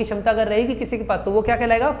 फ्लो होने की क्षमता अगर रहेगी किसी के पास तो वो क्या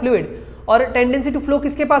कहलाएगा? फ्लूइड। और टेंडेंसी टू फ्लो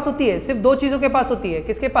किसके पास होती है? सिर्फ दो चीजों के पास होती है।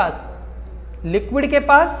 किसके पास? लिक्विड के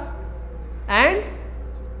पास एंड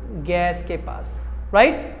गैस के पास,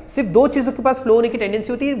 राइट? सिर्फ दो चीजों के पास फ्लो होने की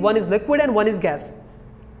टेंडेंसी होती है, one is liquid and one is gas.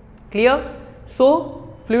 Clear? So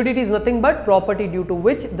fluidity is nothing but property due to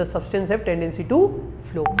which the substance have tendency to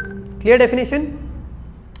flow. Clear definition?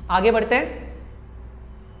 आगे बढ़ते हैं।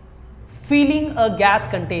 Feeling a gas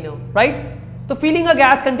container, right? तो feeling a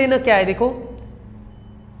gas container क्या है? देखो,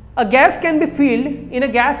 a gas can be filled in a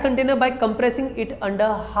gas container by compressing it under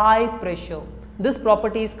high pressure. This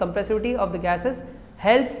property is compressibility of the gases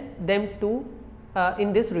helps them to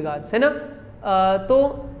in this regards, है ना? तो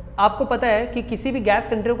आपको पता है कि किसी भी गैस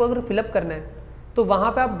कंटेनर को अगर फिलअप करना है तो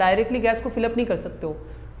वहां पे आप डायरेक्टली गैस को फिलअप नहीं कर सकते हो।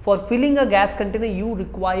 For filling a gas container you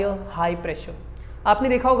require high pressure. आपने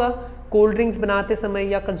देखा होगा कोल्ड ड्रिंक्स बनाते समय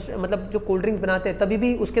या मतलब जो कोल्ड ड्रिंक्स बनाते हैं तभी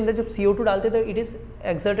भी उसके अंदर जब CO2 डालते हैं तो इट इज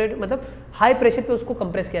एक्सर्टेड, मतलब हाई प्रेशर पे उसको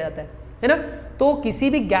कंप्रेस किया जाता है ना? तो किसी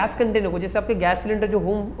भी गैस कंटेनर को, जैसे आपके गैस सिलेंडर जो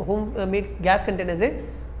होम मेड गैस कंटेनर्स है,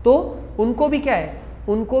 तो उनको भी क्या है?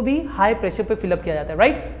 उनको भी हाई प्रेशर पे फिलअप किया जाता है,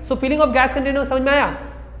 right? So filling of gas container समझ में आया?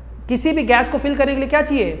 किसी भी गैस को फिल करने के लिए क्या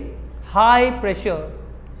चाहिए? हाई प्रेशर,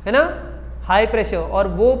 है ना? हाई प्रेशर, और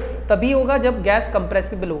वो तभी होगा जब गैस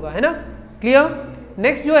कंप्रेसिबल होगा, है ना? क्लियर?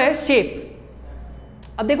 नेक्स्ट जो है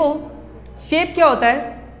शेप। अब देखो, शेप क्या होता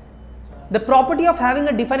है? The property of having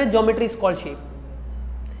a definite geometry is called shape.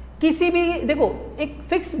 किसी भी, देखो, एक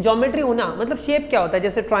फिक्स ज्योमेट्री होना मतलब शेप क्या होता है?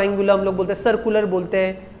 जैसे ट्राइंगुलर हम लोग बोलते हैं, सर्कुलर बोलते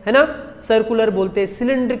हैं, है ना? सर्कुलर बोलते हैं,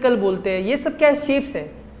 सिलिंड्रिकल बोलते हैं, ये सब क्या है? शेप्स है।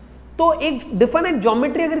 तो एक डिफाइनेट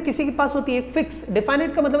ज्योमेट्री अगर किसी के पास होती है, एक फिक्स,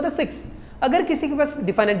 डिफाइनेट का मतलब होता है फिक्स, अगर किसी के पास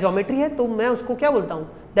डिफाइनेट ज्योमेट्री है तो मैं उसको क्या बोलता हूं?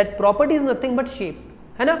 That property is nothing but shape,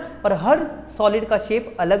 है ना? और हर सॉलिड का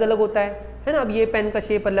शेप अलग अलग होता है ना? अब ये पेन का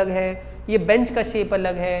शेप अलग है, ये बेंच का शेप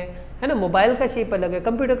अलग है है ना, मोबाइल का शेप अलग है,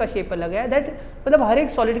 कंप्यूटर का शेप अलग है, दैट मतलब हर एक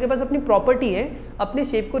सॉलिड के पास अपनी प्रॉपर्टी है अपने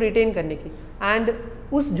शेप को रिटेन करने की, एंड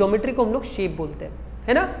उस ज्योमेट्री को हम लोग शेप बोलते हैं,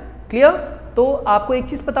 है ना, क्लियर। तो आपको एक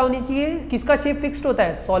चीज़ पता होनी चाहिए, किसका शेप फिक्स्ड होता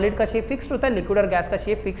है, सॉलिड का शेप फिक्स्ड होता है, लिक्विड और गैस का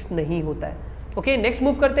शेप फिक्स्ड नहीं होता है। ओके, नेक्स्ट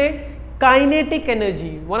मूव करते हैं, kinetic energy,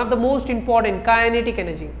 one of the most important, kinetic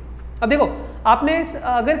energy. अब देखो आपने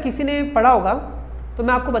अगर किसी ने पढ़ा होगा तो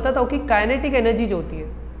मैं आपको बताता हूँ कि काइनेटिक एनर्जी जो होती है,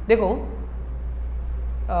 देखो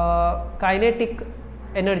काइनेटिक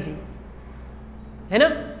एनर्जी है ना,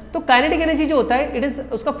 तो काइनेटिक एनर्जी जो होता है इट इज,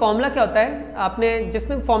 उसका फॉर्मूला क्या होता है, आपने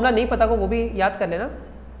जिसने फॉर्मूला नहीं पता को वो भी याद कर लेना,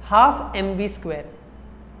 हाफ mv²,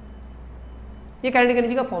 ये काइनेटिक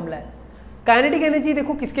एनर्जी का फॉर्मूला है। काइनेटिक एनर्जी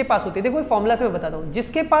देखो किसके पास होती है, देखो फॉर्मूला से मैं बताता हूं,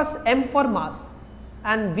 जिसके पास m for mass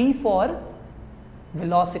and v for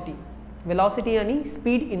velocity, velocity यानी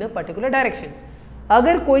speed in a particular direction.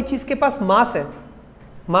 अगर कोई चीज के पास मास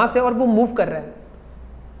है और वो मूव कर रहा है,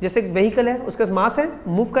 जैसे व्हीकल है उसके पास मास है,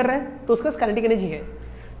 मूव कर रहा है, तो उसके पास काइनेटिक एनर्जी है।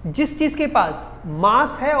 जिस चीज के पास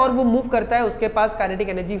मास है और वो मूव करता है उसके पास काइनेटिक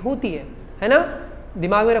एनर्जी होती है ना,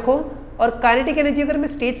 दिमाग में रखो। और काइनेटिक एनर्जी अगर मैं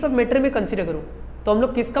स्टेट्स ऑफ मैटर में कंसीडर करूं तो हम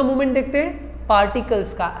लोग किसका मूवमेंट देखते हैं,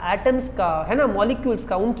 पार्टिकल्स का, एटम्स का, है ना, मॉलिक्यूल्स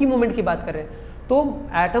का, उनकी मूवमेंट की बात कर रहे हैं। तो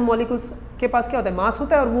एटम मॉलिक्यूल्स के पास क्या होता है, मास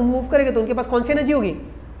होता है और वो मूव करेगा तो उनके पास कौन सी एनर्जी होगी,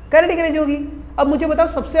 काइनेटिक एनर्जी होगी। अब मुझे बताओ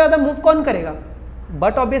सबसे ज्यादा मूव कौन करेगा,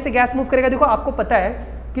 बट ऑब्वियसली गैस मूव करेगा। देखो आपको पता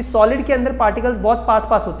है कि सॉलिड के अंदर पार्टिकल्स बहुत पास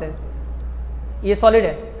पास होते हैं, ये सॉलिड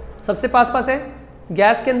है सबसे पास पास है,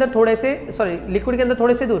 गैस के अंदर थोड़े से, सॉरी लिक्विड के अंदर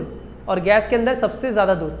थोड़े से दूर, और गैस के अंदर सबसे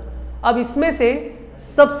ज़्यादा दूर। अब इसमें से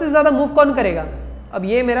सबसे ज़्यादा मूव कौन करेगा, अब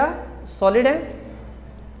ये मेरा सॉलिड है,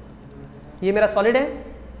 ये मेरा सॉलिड है,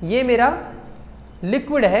 ये मेरा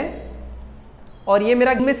लिक्विड है, और ये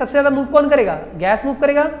मेरा में सबसे ज़्यादा मूव कौन करेगा, गैस मूव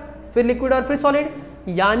करेगा, फिर लिक्विड और फिर सॉलिड।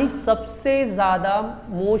 यानी सबसे ज़्यादा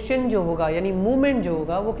मोशन जो होगा यानी मूवमेंट जो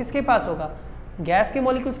होगा वो किसके पास होगा, गैस के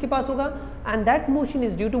मॉलिक्यूल्स के पास होगा। And that motion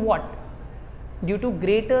is due to what, due to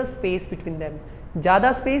greater space between them,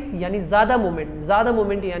 ज़्यादा स्पेस यानी ज़्यादा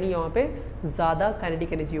मूवमेंट यानी यहाँ पे ज़्यादा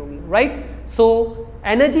काइनेटिक एनर्जी होगी, right. So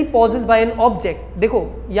energy possess bye an object, देखो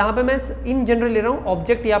यहाँ पे मैं इन जनरल ले रहा हूँ,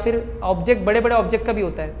 ऑब्जेक्ट या फिर ऑब्जेक्ट, बड़े बड़े ऑब्जेक्ट का भी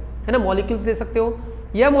होता है ना, मॉलिक्यूल्स ले सकते हो,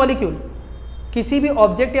 या मॉलिक्यूल, किसी भी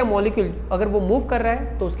ऑब्जेक्ट या मॉलिक्यूल अगर वो मूव कर रहा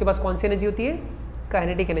है तो उसके पास कौन सी एनर्जी होती है,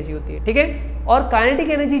 काइनेटिक एनर्जी होती है, ठीक है। और काइनेटिक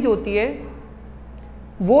एनर्जी जो होती है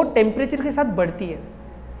वो टेम्परेचर के साथ बढ़ती है।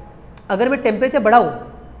 अगर मैं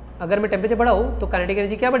टेम्परेचर बढ़ाऊँ तो काइनेटिक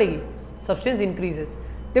एनर्जी क्या बढ़ेगी, सब्सटेंस इंक्रीजेस।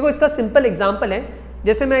 देखो इसका सिंपल एग्जांपल है,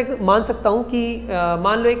 जैसे मैं मान सकता हूँ कि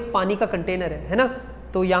मान लो एक पानी का कंटेनर है ना,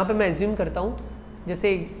 तो यहाँ पे मैं एज्यूम करता हूँ,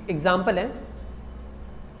 जैसे एग्जांपल है,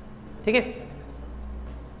 ठीक है,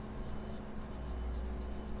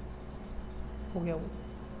 हो गया वो,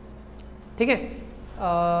 ठीक है,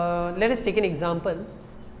 let us take an example.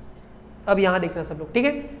 अब यहाँ देखना सब लोग, ठीक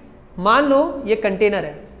है, मान लो ये कंटेनर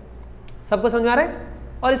है, सबको समझ आ रहा है,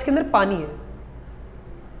 और इसके अंदर पानी है,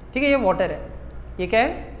 ठीक है, ये वाटर है, ये क्या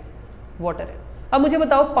है, वाटर है। अब मुझे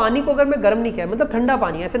बताओ पानी को अगर मैं गर्म नहीं किया, मतलब ठंडा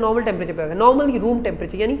पानी ऐसे नॉर्मल टेम्परेचर पे होगा, नॉर्मल रूम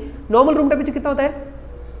टेम्परेचर, यानी नॉर्मल रूम टेम्परेचर कितना होता है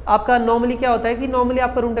आपका, नॉर्मली क्या होता है कि नॉर्मली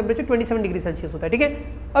आपका रूम टेम्परेचर 27 डिग्री सेल्सियस होता है, ठीक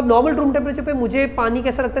है। अब नॉर्मल रूम टेम्परेचर पे मुझे पानी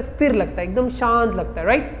कैसा लगता है, स्थिर लगता है, एकदम शांत लगता है,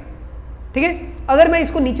 राइट, ठीक है। अगर मैं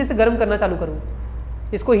इसको नीचे से गर्म करना चालू करूँ,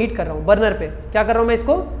 इसको हीट कर रहा हूँ बर्नर पे, क्या कर रहा हूँ मैं,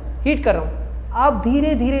 इसको हीट कर रहा हूँ, आप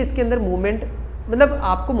धीरे धीरे इसके अंदर मूवमेंट, मतलब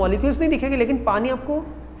आपको मॉलिक्यूल्स नहीं दिखेंगे लेकिन पानी आपको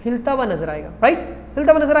हिलता हुआ नजर आएगा, राइट,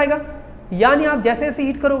 हिलता हुआ नजर आएगा। यानी आप जैसे जैसे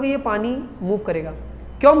हीट करोगे ये पानी मूव करेगा।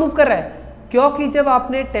 क्यों मूव कर रहा है, क्योंकि जब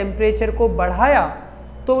आपने टेम्परेचर को बढ़ाया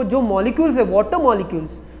तो जो मॉलिक्यूल्स है, वाटर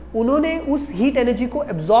मॉलिक्यूल्स, उन्होंने उस हीट एनर्जी को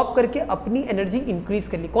एब्जॉर्ब करके अपनी एनर्जी इंक्रीज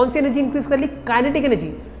कर ली। कौन सी एनर्जी इंक्रीज कर ली, काइनेटिक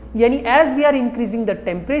एनर्जी। यानी as we are increasing the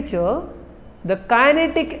temperature, the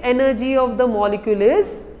kinetic energy of the molecule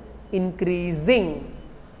is increasing.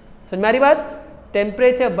 समझ में आ रही बात,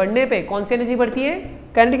 टेम्परेचर बढ़ने पे कौन सी एनर्जी बढ़ती है,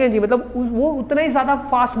 काइनेटिक एनर्जी, मतलब वो उतना ही ज़्यादा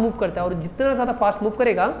फास्ट मूव करता है, और जितना ज़्यादा फास्ट मूव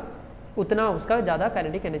करेगा उतना उसका ज़्यादा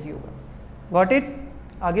काइनेटिक एनर्जी होगा। गॉट इट,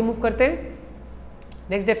 आगे मूव करते हैं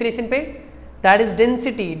नेक्स्ट डेफिनेशन पे, that is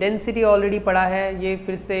density. Density already पढ़ा है, ये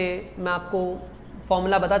फिर से मैं आपको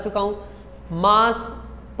फॉर्मूला बता चुका हूँ, मास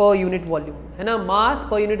पर यूनिट वॉल्यूम, है ना, मास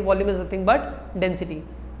per unit volume is nothing but density.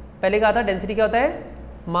 पहले कहा था डेंसिटी क्या होता है,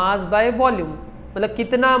 मास बाय वॉल्यूम, मतलब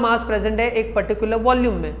कितना मास प्रेजेंट है एक पर्टिकुलर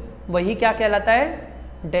वॉल्यूम में, वही क्या कहलाता है,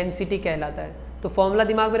 डेंसिटी कहलाता है। तो फॉर्मूला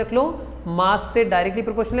दिमाग में रख लो, मास से डायरेक्टली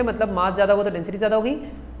प्रोपोर्शनल है, मतलब मास ज़्यादा होगा तो डेंसिटी ज़्यादा होगी,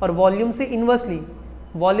 और वॉल्यूम से इन्वर्सली,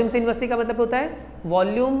 वॉल्यूम से इन्वर्सली का मतलब होता है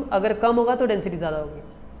वॉल्यूम अगर कम होगा तो डेंसिटी ज़्यादा होगी,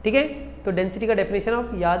 ठीक है। तो डेंसिटी का डेफिनेशन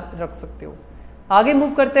आप याद रख सकते हो। आगे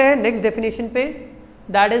मूव करते हैं नेक्स्ट डेफिनेशन पे,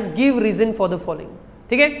 that is give reason for the following,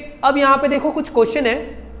 ठीक है। अब यहाँ पे देखो कुछ क्वेश्चन है,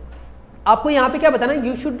 आपको यहाँ पे क्या बताना,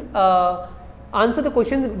 you should answer the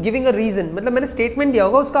question giving a reason, मतलब मैंने स्टेटमेंट दिया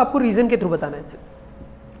होगा उसका आपको रीजन के थ्रू बताना है,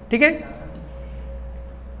 ठीक है।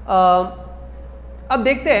 अब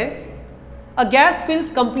देखते हैं, a gas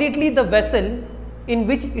फिल्स completely the vessel in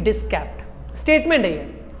which it is capped. Statement है ये,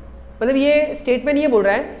 मतलब ये स्टेटमेंट ये बोल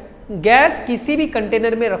रहा है गैस किसी भी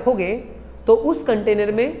कंटेनर में रखोगे तो उस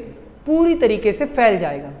कंटेनर में पूरी तरीके से फैल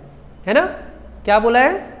जाएगा, है ना। क्या बोला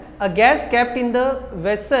है, a gas kept in the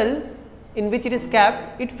vessel in which it is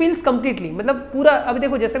capped it फिल्स completely, मतलब पूरा। अभी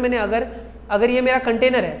देखो जैसे मैंने अगर ये मेरा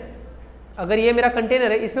कंटेनर है, अगर ये मेरा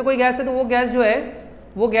कंटेनर है, इसमें कोई गैस है तो वो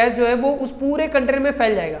गैस जो है वो उस पूरे कंटेनर में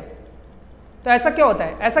फैल जाएगा। तो ऐसा क्या होता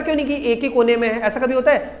है, ऐसा क्यों नहीं कि एक ही कोने में है। ऐसा कभी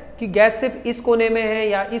होता है कि गैस सिर्फ इस कोने में है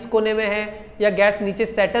या इस कोने में है या गैस नीचे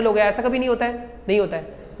सेटल हो गया, ऐसा कभी नहीं होता है, नहीं होता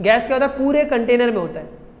है। गैस क्या होता है, पूरे कंटेनर में होता है।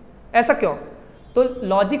 ऐसा क्यों, तो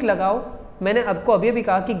लॉजिक लगाओ। मैंने आपको अभी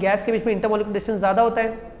कहा कि गैस के बीच में इंटरमॉलिक्यूलर डिस्टेंस ज़्यादा होता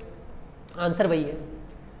है, आंसर वही है,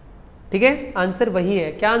 ठीक है, आंसर वही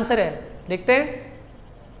है। क्या आंसर है, देखते हैं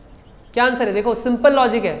क्या आंसर है। देखो सिंपल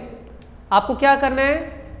लॉजिक है, आपको क्या करना है,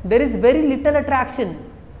 there is very little attraction,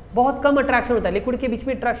 बहुत कम अट्रैक्शन होता है। लिक्विड के बीच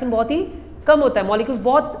में अट्रैक्शन बहुत ही कम होता है, मॉलिक्यूल्स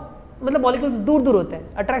बहुत, मतलब मॉलिक्यूल्स दूर दूर होते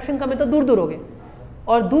हैं, अट्रैक्शन कम है तो दूर दूर हो गए,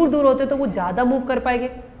 और दूर दूर होते तो वो ज़्यादा मूव कर पाएंगे,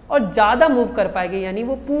 और ज़्यादा मूव कर पाएंगे यानी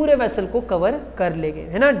वो पूरे वेसल को कवर कर लेंगे,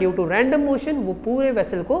 है ना। ड्यू टू रैंडम मोशन वो पूरे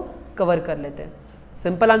वेसल को कवर कर लेते हैं।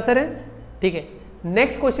 सिंपल आंसर है, ठीक है।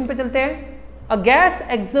 नेक्स्ट क्वेश्चन पे चलते हैं। A gas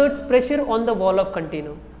exerts pressure on the wall of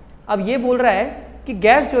container. अब ये बोल रहा है कि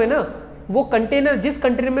गैस जो है ना वो कंटेनर, जिस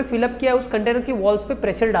कंटेनर में फिलअप किया है उस कंटेनर की वॉल्स पे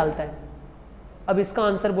प्रेशर डालता है। अब इसका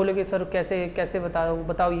आंसर बोलोगे सर कैसे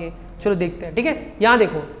बताओ ये, चलो देखते हैं, ठीक है। यहाँ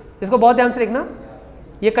देखो, इसको बहुत ध्यान से देखना,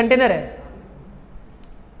 ये कंटेनर है,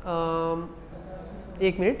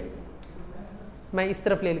 एक मिनट मैं इस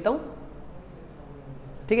तरफ ले लेता हूँ,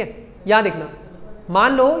 ठीक है। यहाँ देखना,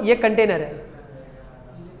 मान लो ये कंटेनर है,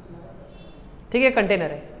 ठीक है,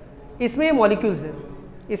 कंटेनर है, इसमें ये मॉलिक्यूल्स है,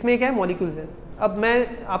 इसमें क्या है, मॉलिक्यूल्स है। अब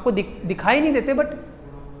मैं आपको दिखाई नहीं देते, बट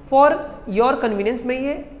फॉर योर कन्वीनियंस मैं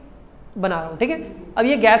ये बना रहा हूँ, ठीक है। अब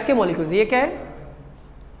ये गैस के मॉलिक्यूल्स, ये क्या है,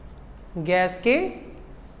 गैस के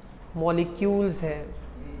मॉलिक्यूल्स है,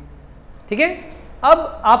 ठीक है।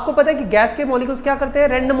 अब आपको पता है कि गैस के मॉलिक्यूल्स क्या करते हैं,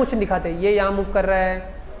 रैंडम मोशन दिखाते हैं। ये यहाँ मूव कर रहा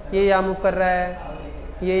है, ये यहाँ मूव कर रहा है,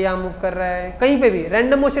 ये यहाँ मूव कर रहा है, कहीं पे भी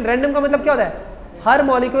रैंडम मोशन। रैंडम का मतलब क्या होता है, हर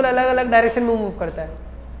मॉलिक्यूल अलग अलग डायरेक्शन में मूव करता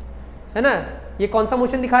है ना। ये कौन सा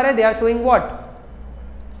मोशन दिखा रहा है, they are showing what,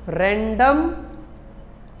 random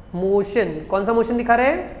motion. कौन सा मोशन दिखा रहे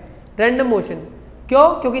हैं, रैंडम मोशन। क्यों,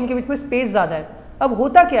 क्योंकि इनके बीच में स्पेस ज़्यादा है। अब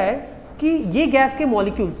होता क्या है कि ये गैस के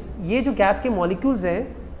मॉलिक्यूल्स, ये जो गैस के मॉलिक्यूल्स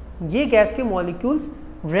हैं, ये गैस के मॉलिक्यूल्स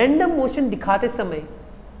रैंडम मोशन दिखाते समय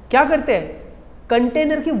क्या करते हैं,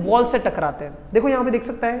 कंटेनर की वॉल से टकराते हैं। देखो यहाँ पे देख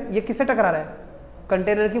सकता है, ये किससे टकरा रहा है,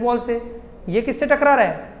 कंटेनर की वॉल से। ये किससे टकरा रहा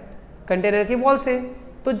है, कंटेनर की वॉल से।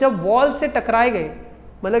 तो जब वॉल से टकराए गए,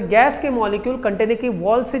 मतलब गैस के मॉलिक्यूल कंटेनर की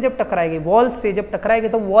वॉल से जब टकराएंगे, वॉल से जब टकराएंगे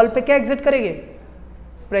तो वॉल पे क्या एग्जर्ट करेंगे,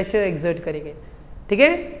 प्रेशर एग्जर्ट करेंगे, ठीक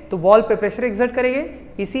है। तो वॉल पे प्रेशर एग्जर्ट करेंगे,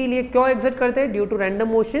 इसीलिए क्यों एग्जर्ट करते हैं, due to random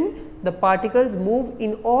motion the particles move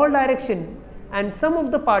in all direction and some of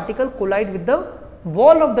the particle collide with the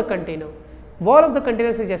wall of the container. Wall of the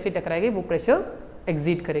container से जैसे टकराएंगे वो प्रेशर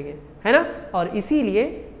एग्जिट करेंगे, है ना। और इसीलिए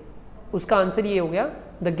उसका आंसर ये हो गया,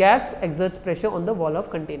 the gas exerts pressure on the wall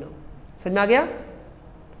of container. समझ में आ गया,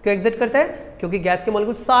 क्यों एग्जिट करता है, क्योंकि गैस के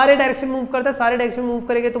मॉलिक्यूल सारे डायरेक्शन में मूव करता है, सारे डायरेक्शन में मूव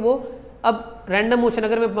करेंगे तो वो, अब रैंडम मोशन,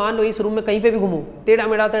 अगर मैं मान लो इस रूम में कहीं पे भी घूमूं, टेढ़ा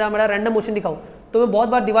मेढ़ा रैंडम मोशन दिखाऊं, तो मैं बहुत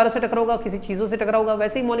बार दीवारों से टकराऊंगा, किसी चीज़ों से टकराऊंगा।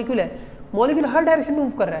 वैसे ही मॉलिक्यूल है, मॉलिक्यूल हर डायरेक्शन में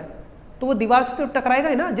मूव कर रहा है, तो वो दीवार से तो टकराएगा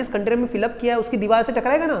ही ना, जिस कंटेनर में फिलअप किया है उसकी दीवार से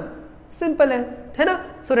टकराएगा ना, सिंपल है ना।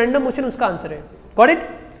 सो रैंडम मोशन उसका आंसर है। Got it,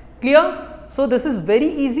 clear. So this is very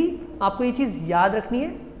easy, आपको ये चीज़ याद रखनी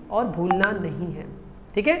है और भूलना नहीं है,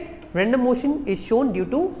 ठीक है। Random motion is shown due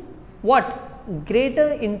to what,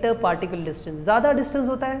 greater inter particle distance. ज़्यादा डिस्टेंस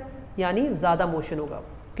होता है यानी ज़्यादा मोशन होगा,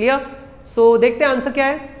 क्लियर। सो देखते हैं आंसर क्या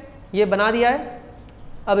है, ये बना दिया है।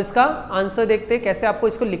 अब इसका आंसर देखते हैं कैसे आपको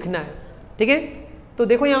इसको लिखना है, ठीक है। तो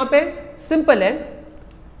देखो यहाँ पे सिंपल है,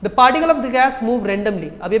 the particle of the gas move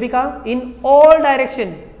randomly, अब ये भी कहा, इन ऑल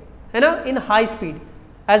डायरेक्शन, है ना, इन high speed.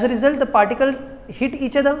 As a result the particle hit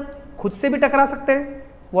each other, खुद से भी टकरा सकते हैं,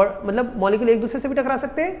 मतलब मॉलिक्यूल एक दूसरे से भी टकरा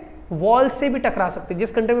सकते हैं, वॉल से भी टकरा सकते हैं,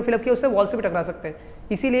 जिस कंटेनर में फिलअप किया उससे वॉल से भी टकरा सकते हैं,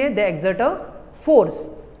 इसीलिए दे एक्सर्ट अ फोर्स।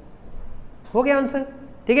 हो गया आंसर,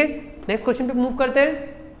 ठीक है। नेक्स्ट क्वेश्चन पे मूव करते हैं,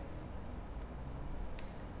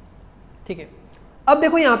 ठीक है। अब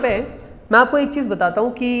देखो यहाँ पे मैं आपको एक चीज़ बताता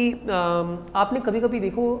हूँ कि आपने कभी कभी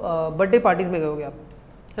देखो बर्थडे पार्टीज़ में गए होगे आप,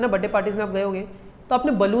 है ना, बर्थडे पार्टीज़ में आप गए होगे तो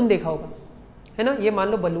आपने बलून देखा होगा, है ना। ये मान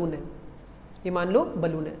लो बलून है, ये मान लो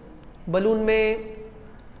बलून है, बलून में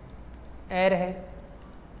एयर है,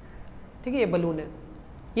 ठीक है, ये बलून है,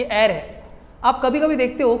 ये एयर है। आप कभी कभी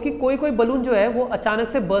देखते हो कि कोई कोई बलून जो है वो अचानक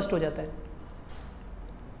से बर्स्ट हो जाता है,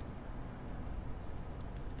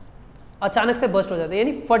 अचानक से बर्स्ट हो जाता है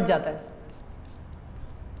यानी फट जाता है।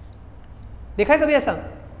 देखा है कभी ऐसा?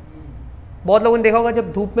 बहुत लोगों ने देखा होगा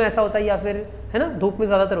जब धूप में ऐसा होता है, या फिर है ना, धूप में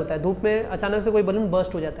ज़्यादातर होता है, धूप में अचानक से कोई बलून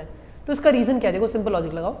बर्स्ट हो जाता है। तो इसका रीज़न क्या है? देखो सिंपल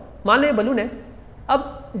लॉजिक लगाओ। मान लो ये बलून है,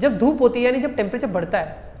 अब जब धूप होती है यानी जब टेम्परेचर बढ़ता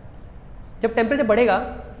है, जब टेम्परेचर बढ़ेगा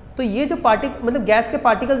तो ये जो मतलब गैस के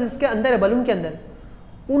पार्टिकल्स इसके अंदर है, बलून के अंदर,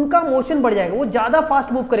 उनका मोशन बढ़ जाएगा, वो ज़्यादा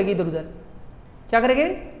फास्ट मूव करेगी इधर उधर। क्या करेंगे?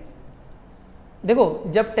 देखो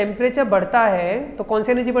जब टेम्परेचर बढ़ता है तो कौन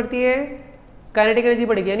सी एनर्जी बढ़ती है? काइनेटिक एनर्जी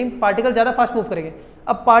बढ़ेगी, यानी पार्टिकल ज़्यादा फास्ट मूव करेंगे।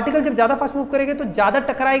 अब पार्टिकल जब ज़्यादा फास्ट मूव करेंगे तो ज़्यादा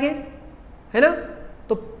टकराएंगे, है ना,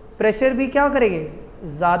 तो प्रेशर भी क्या करेंगे?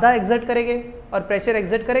 ज़्यादा एग्जर्ट करेंगे, और प्रेशर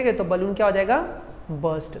एग्जर्ट करेंगे तो बलून क्या हो जाएगा?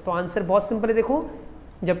 बर्स्ट। तो आंसर बहुत सिंपल है। देखो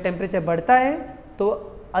जब टेम्परेचर बढ़ता है तो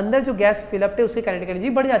अंदर जो गैस फिलअप है उसकी काइनेटिक एनर्जी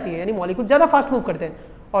बढ़ जाती है, यानी मॉलिक्यूल ज़्यादा फास्ट मूव करते हैं,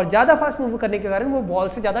 और ज़्यादा फास्ट मूव करने के कारण वो वॉल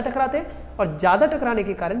से ज़्यादा टकराते हैं, और ज़्यादा टकराने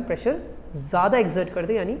के कारण प्रेशर ज़्यादा एग्जर्ट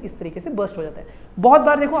करते हैं, यानी इस तरीके से बर्स्ट हो जाता है। बहुत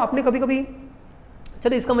बार देखो आपने कभी कभी,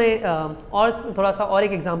 चलो इसका मैं और थोड़ा सा और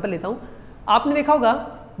एक एग्जांपल लेता हूँ। आपने देखा होगा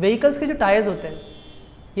व्हीकल्स के जो टायर्स होते हैं,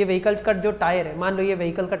 ये व्हीकल का जो टायर है, मान लो ये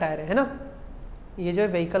व्हीकल का टायर है ना, ये जो है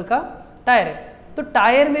व्हीकल का टायर है, तो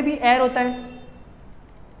टायर में भी एयर होता है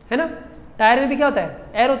ना, टायर में भी क्या होता है?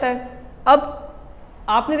 एयर होता है। अब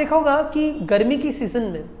आपने देखा होगा कि गर्मी की सीज़न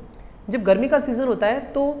में, जब गर्मी का सीज़न होता है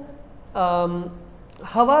तो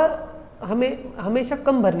हवा हमें हमेशा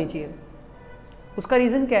कम भरनी चाहिए। उसका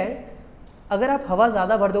रीज़न क्या है? अगर आप हवा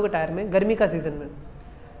ज़्यादा भर दोगे टायर में गर्मी का सीज़न में,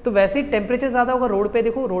 तो वैसे ही टेम्परेचर ज़्यादा होगा। रोड पे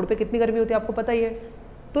देखो, रोड पे कितनी गर्मी होती है आपको पता ही है।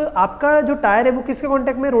 तो आपका जो टायर है वो किसके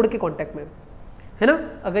कांटेक्ट में? रोड के कांटेक्ट में, है ना।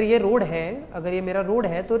 अगर ये रोड है, अगर ये मेरा रोड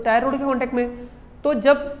है तो टायर रोड के कांटेक्ट में। तो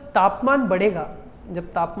जब तापमान बढ़ेगा,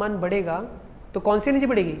 जब तापमान बढ़ेगा तो कौन सी एनर्जी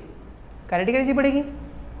बढ़ेगी? काइनेटिक एनर्जी बढ़ेगी।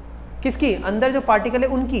 किसकी? अंदर जो पार्टिकल है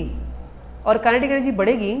उनकी। और काइनेटिक एनर्जी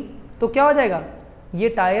बढ़ेगी तो क्या हो जाएगा? ये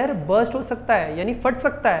टायर बर्स्ट हो सकता है, यानी फट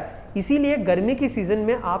सकता है। इसीलिए गर्मी की सीज़न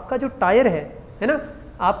में आपका जो टायर है ना,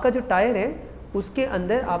 आपका जो टायर है उसके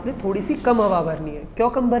अंदर आपने थोड़ी सी कम हवा भरनी है। क्यों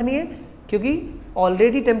कम भरनी है? क्योंकि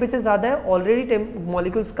ऑलरेडी टेम्परेचर ज़्यादा है, ऑलरेडी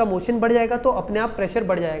मॉलिक्यूल्स का मोशन बढ़ जाएगा, तो अपने आप प्रेशर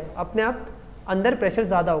बढ़ जाएगा, अपने आप अंदर प्रेशर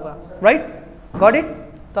ज़्यादा होगा। Right, got it?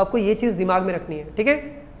 तो आपको ये चीज़ दिमाग में रखनी है, ठीक है,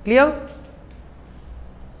 क्लियर?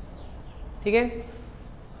 ठीक है,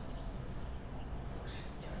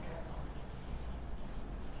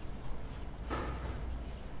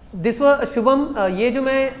 दिस व शुभम, ये जो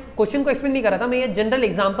मैं क्वेश्चन को एक्सप्लेन नहीं कर रहा था, मैं ये जनरल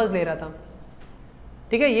एग्जांपल्स ले रहा था,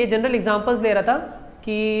 ठीक है, ये जनरल एग्जांपल्स ले रहा था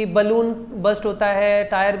कि बलून बर्स्ट होता है,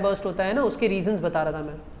 टायर बर्स्ट होता है ना, उसके रीजंस बता रहा था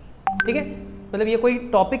मैं, ठीक है। मतलब ये कोई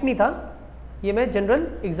टॉपिक नहीं था, ये मैं जनरल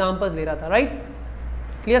एग्जांपल्स ले रहा था। Right,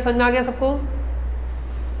 clear? समझ में आ गया सबको?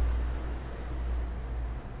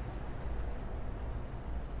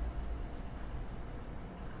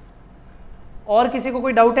 और किसी को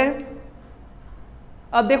कोई डाउट है?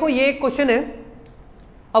 अब देखो ये एक क्वेश्चन है,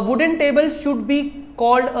 a wooden table should be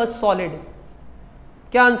called a solid.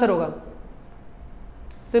 क्या आंसर होगा?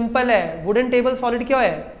 सिंपल है, वुडन टेबल सॉलिड क्यों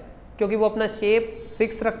है? क्योंकि वो अपना शेप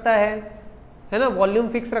फिक्स रखता है ना, वॉल्यूम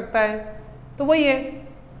फिक्स रखता है, तो वही है,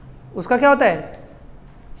 उसका क्या होता है?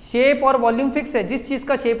 शेप और वॉल्यूम फिक्स है। जिस चीज़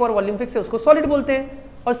का शेप और वॉल्यूम फिक्स है उसको सॉलिड बोलते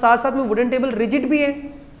हैं। और साथ साथ में वुडन टेबल रिजिड भी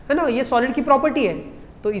है ना, ये सॉलिड की प्रॉपर्टी है,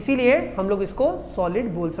 तो इसीलिए हम लोग इसको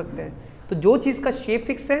सॉलिड बोल सकते हैं। तो जो चीज़ का शेप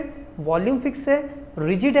फिक्स है, वॉल्यूम फिक्स है,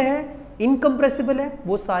 रिजिड है, इनकम्प्रेसिबल है,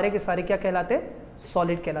 वो सारे के सारे क्या कहलाते हैं?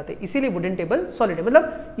 सॉलिड कहलाते हैं। इसीलिए वुडन टेबल सॉलिड है।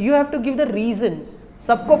 मतलब you have to give the reason.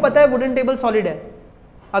 सबको पता है वुडन टेबल सॉलिड है,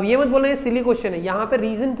 अब ये मत बोलना ये सिली क्वेश्चन है, यहाँ पे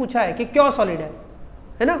रीजन पूछा है कि क्यों सॉलिड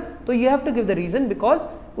है ना, तो you have to give the reason, because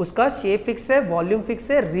उसका शेप फिक्स है, वॉल्यूम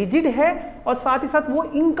फिक्स है, रिजिड है, और साथ ही साथ वो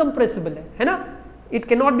इनकम्प्रेसिबल है ना, it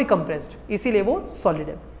can not be compressed, इसीलिए वो सॉलिड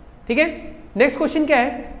है। ठीक है, नेक्स्ट क्वेश्चन क्या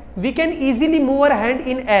है? We can easily move our hand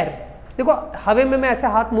in air. देखो हवा में मैं ऐसे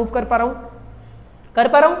हाथ मूव कर पा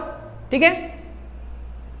रहा हूं, ठीक है,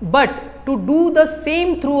 but to do the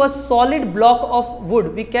same through a solid block of would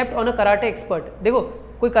we kept on a karate expert. देखो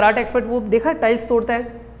कोई कराटे एक्सपर्ट वो देखा टाइल्स तोड़ता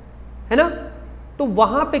है ना, तो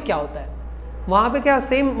वहां पे क्या होता है? वहां पे क्या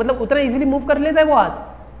सेम मतलब उतना इजीली मूव कर लेता है वो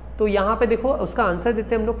हाथ? तो यहाँ पे देखो उसका आंसर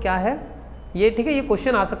देते हैं हम लोग, क्या है ये, ठीक है, ये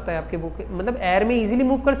क्वेश्चन आ सकता है आपके बुक, मतलब एयर में इजीली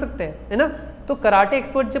मूव कर सकते हैं, है ना। तो कराटे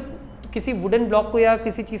एक्सपर्ट जब किसी वुडन ब्लॉक को या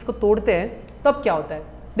किसी चीज़ को तोड़ते हैं तब क्या होता है?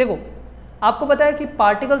 देखो आपको पता है कि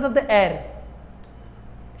particles of the air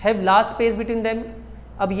have large space between them.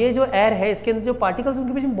 अब ये जो एयर है इसके अंदर जो पार्टिकल्स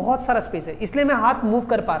उनके बीच में बहुत सारा स्पेस है, इसलिए मैं हाथ मूव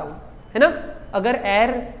कर पा रहा हूँ, है ना। अगर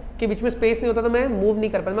एयर के बीच में स्पेस नहीं होता तो मैं मूव नहीं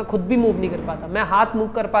कर पाता, मैं खुद भी मूव नहीं कर पाता, मैं हाथ मूव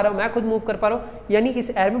कर पा रहा हूँ, मैं खुद मूव कर पा रहा हूँ, यानी इस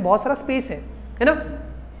एयर में बहुत सारा स्पेस है ना,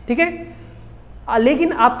 ठीक है।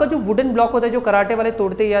 लेकिन आपका जो वुडन ब्लॉक होता है, जो कराटे वाले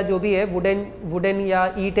तोड़ते हैं या जो भी है, वुडन या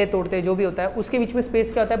ईंटें तोड़ते हैं, जो भी होता है, उसके बीच में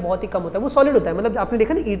स्पेस क्या होता है, बहुत ही कम होता है, वो सॉलिड होता है। मतलब आपने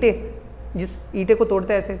देखा ना ईंटें, जिस ईंटे को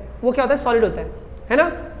तोड़ते हैं ऐसे, वो क्या होता है, सॉलिड होता है ना।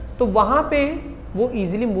 तो वहाँ पे वो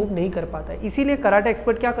इजीली मूव नहीं कर पाता है, इसीलिए कराटे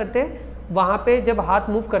एक्सपर्ट क्या करते हैं, वहाँ पे जब हाथ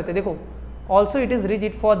मूव करते, देखो also it is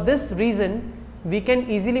rigid, for this reason we can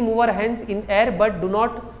easily move our hands in air but do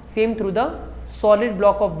not same through the solid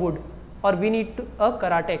block of would, और we need a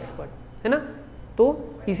karate expert, है ना। तो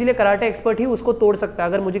इसीलिए karate expert ही उसको तोड़ सकता है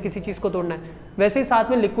अगर मुझे किसी चीज़ को तोड़ना है। वैसे ही साथ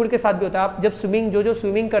में लिक्विड के साथ भी होता है। आप जब स्विमिंग, जो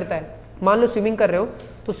स्विमिंग करता है, मान लो स्विमिंग कर रहे हो,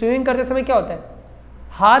 तो स्विमिंग करते समय क्या होता है,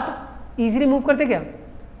 हाथ इजीली मूव करते क्या,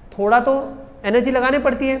 थोड़ा तो एनर्जी लगानी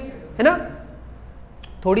पड़ती है ना,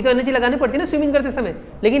 थोड़ी तो एनर्जी लगानी पड़ती है ना स्विमिंग करते समय।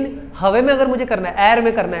 लेकिन हवा में अगर मुझे करना है, एयर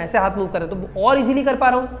में करना है, ऐसे हाथ मूव कर रहे हैं तो और इजीली कर पा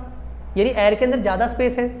रहा हूँ, यानी एयर के अंदर ज़्यादा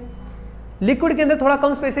स्पेस है, लिक्विड के अंदर थोड़ा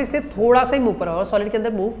कम स्पेस है, इसलिए थोड़ा सा ही मूव कर रहा हूँ, और सॉलिड के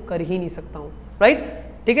अंदर मूव कर ही नहीं सकता हूँ, राइट,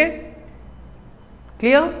 ठीक है,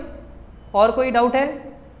 क्लियर। और कोई डाउट है?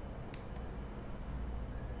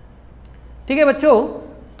 ठीक है बच्चों,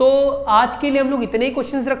 तो आज के लिए हम लोग इतने ही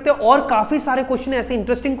क्वेश्चंस रखते हैं, और काफी सारे क्वेश्चन ऐसे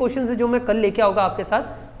इंटरेस्टिंग क्वेश्चंस है जो मैं कल लेके आऊंगा आपके साथ,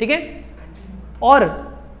 ठीक है। और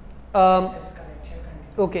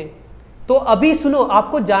ओके, तो अभी सुनो,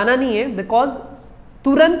 आपको जाना नहीं है, बिकॉज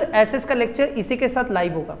तुरंत एसएस का लेक्चर इसी के साथ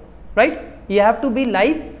लाइव होगा, right, you have to be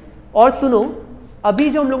live. और सुनो, अभी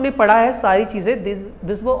जो हम लोग ने पढ़ा है सारी चीजें,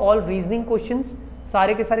 this were all reasoning questions,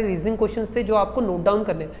 सारे के सारे रीजनिंग क्वेश्चंस थे जो आपको नोट डाउन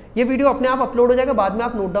करने हैं। ये वीडियो अपने आप अपलोड हो जाएगा, बाद में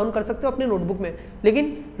आप नोट डाउन कर सकते हो अपने नोटबुक में,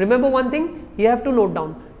 लेकिन remember one thing, you have to note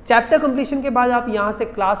down. Chapter completion के बाद आप यहाँ से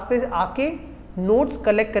क्लास पे आके नोट्स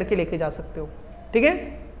कलेक्ट करके लेके जा सकते हो, ठीक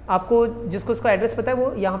है। आपको जिसको इसका एड्रेस पता है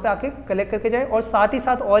वो यहाँ पे आके कलेक्ट करके जाए। और साथ ही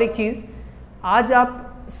साथ और एक चीज़, आज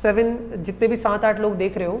आप 7 जितने भी 7-8 लोग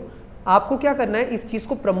देख रहे हो, आपको क्या करना है, इस चीज़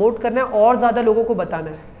को प्रमोट करना है और ज़्यादा लोगों को बताना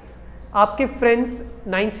है। आपके फ्रेंड्स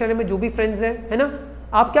 9th स्टैंडर्ड में जो भी फ्रेंड्स हैं, है ना,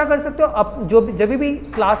 आप क्या कर सकते हो, अब जब भी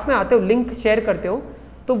क्लास में आते हो लिंक शेयर करते हो,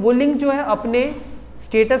 तो वो लिंक जो है अपने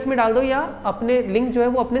स्टेटस में डाल दो, या अपने लिंक जो है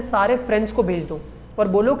वो अपने सारे फ्रेंड्स को भेज दो और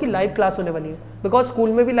बोलो कि लाइव क्लास होने वाली है। बिकॉज स्कूल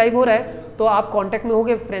में भी लाइव हो रहा है, तो आप कॉन्टैक्ट में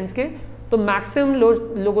होगे फ्रेंड्स के, तो मैक्सिमम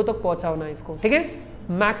लोगों तक पहुँचाना है इसको, ठीक है,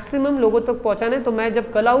 मैक्सिमम लोगों तक पहुँचाना है। तो मैं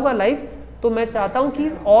जब कल आऊँगा लाइव, तो मैं चाहता हूँ कि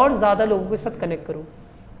और ज़्यादा लोगों के साथ कनेक्ट करूँ,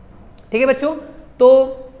 ठीक है बच्चों। तो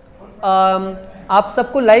आप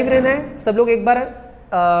सबको लाइव रहना है, सब लोग एक बार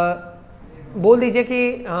बोल दीजिए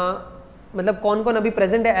कि मतलब कौन कौन अभी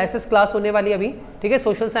प्रेजेंट है। एसएस क्लास होने वाली अभी, ठीक है,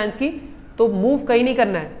 सोशल साइंस की, तो मूव कहीं नहीं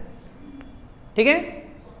करना है, ठीक है।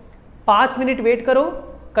 5 मिनट वेट करो,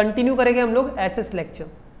 कंटिन्यू करेंगे हम लोग SS lecture.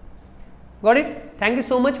 Got it? Thank you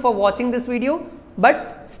so much for watching this video, but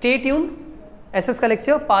stay tune, SS का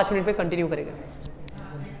लेक्चर 5 मिनट पे कंटिन्यू करेंगे।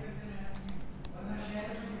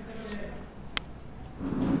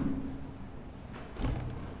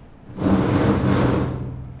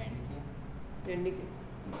 एंड की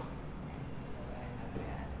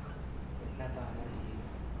इतना तो आना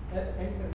चाहिए।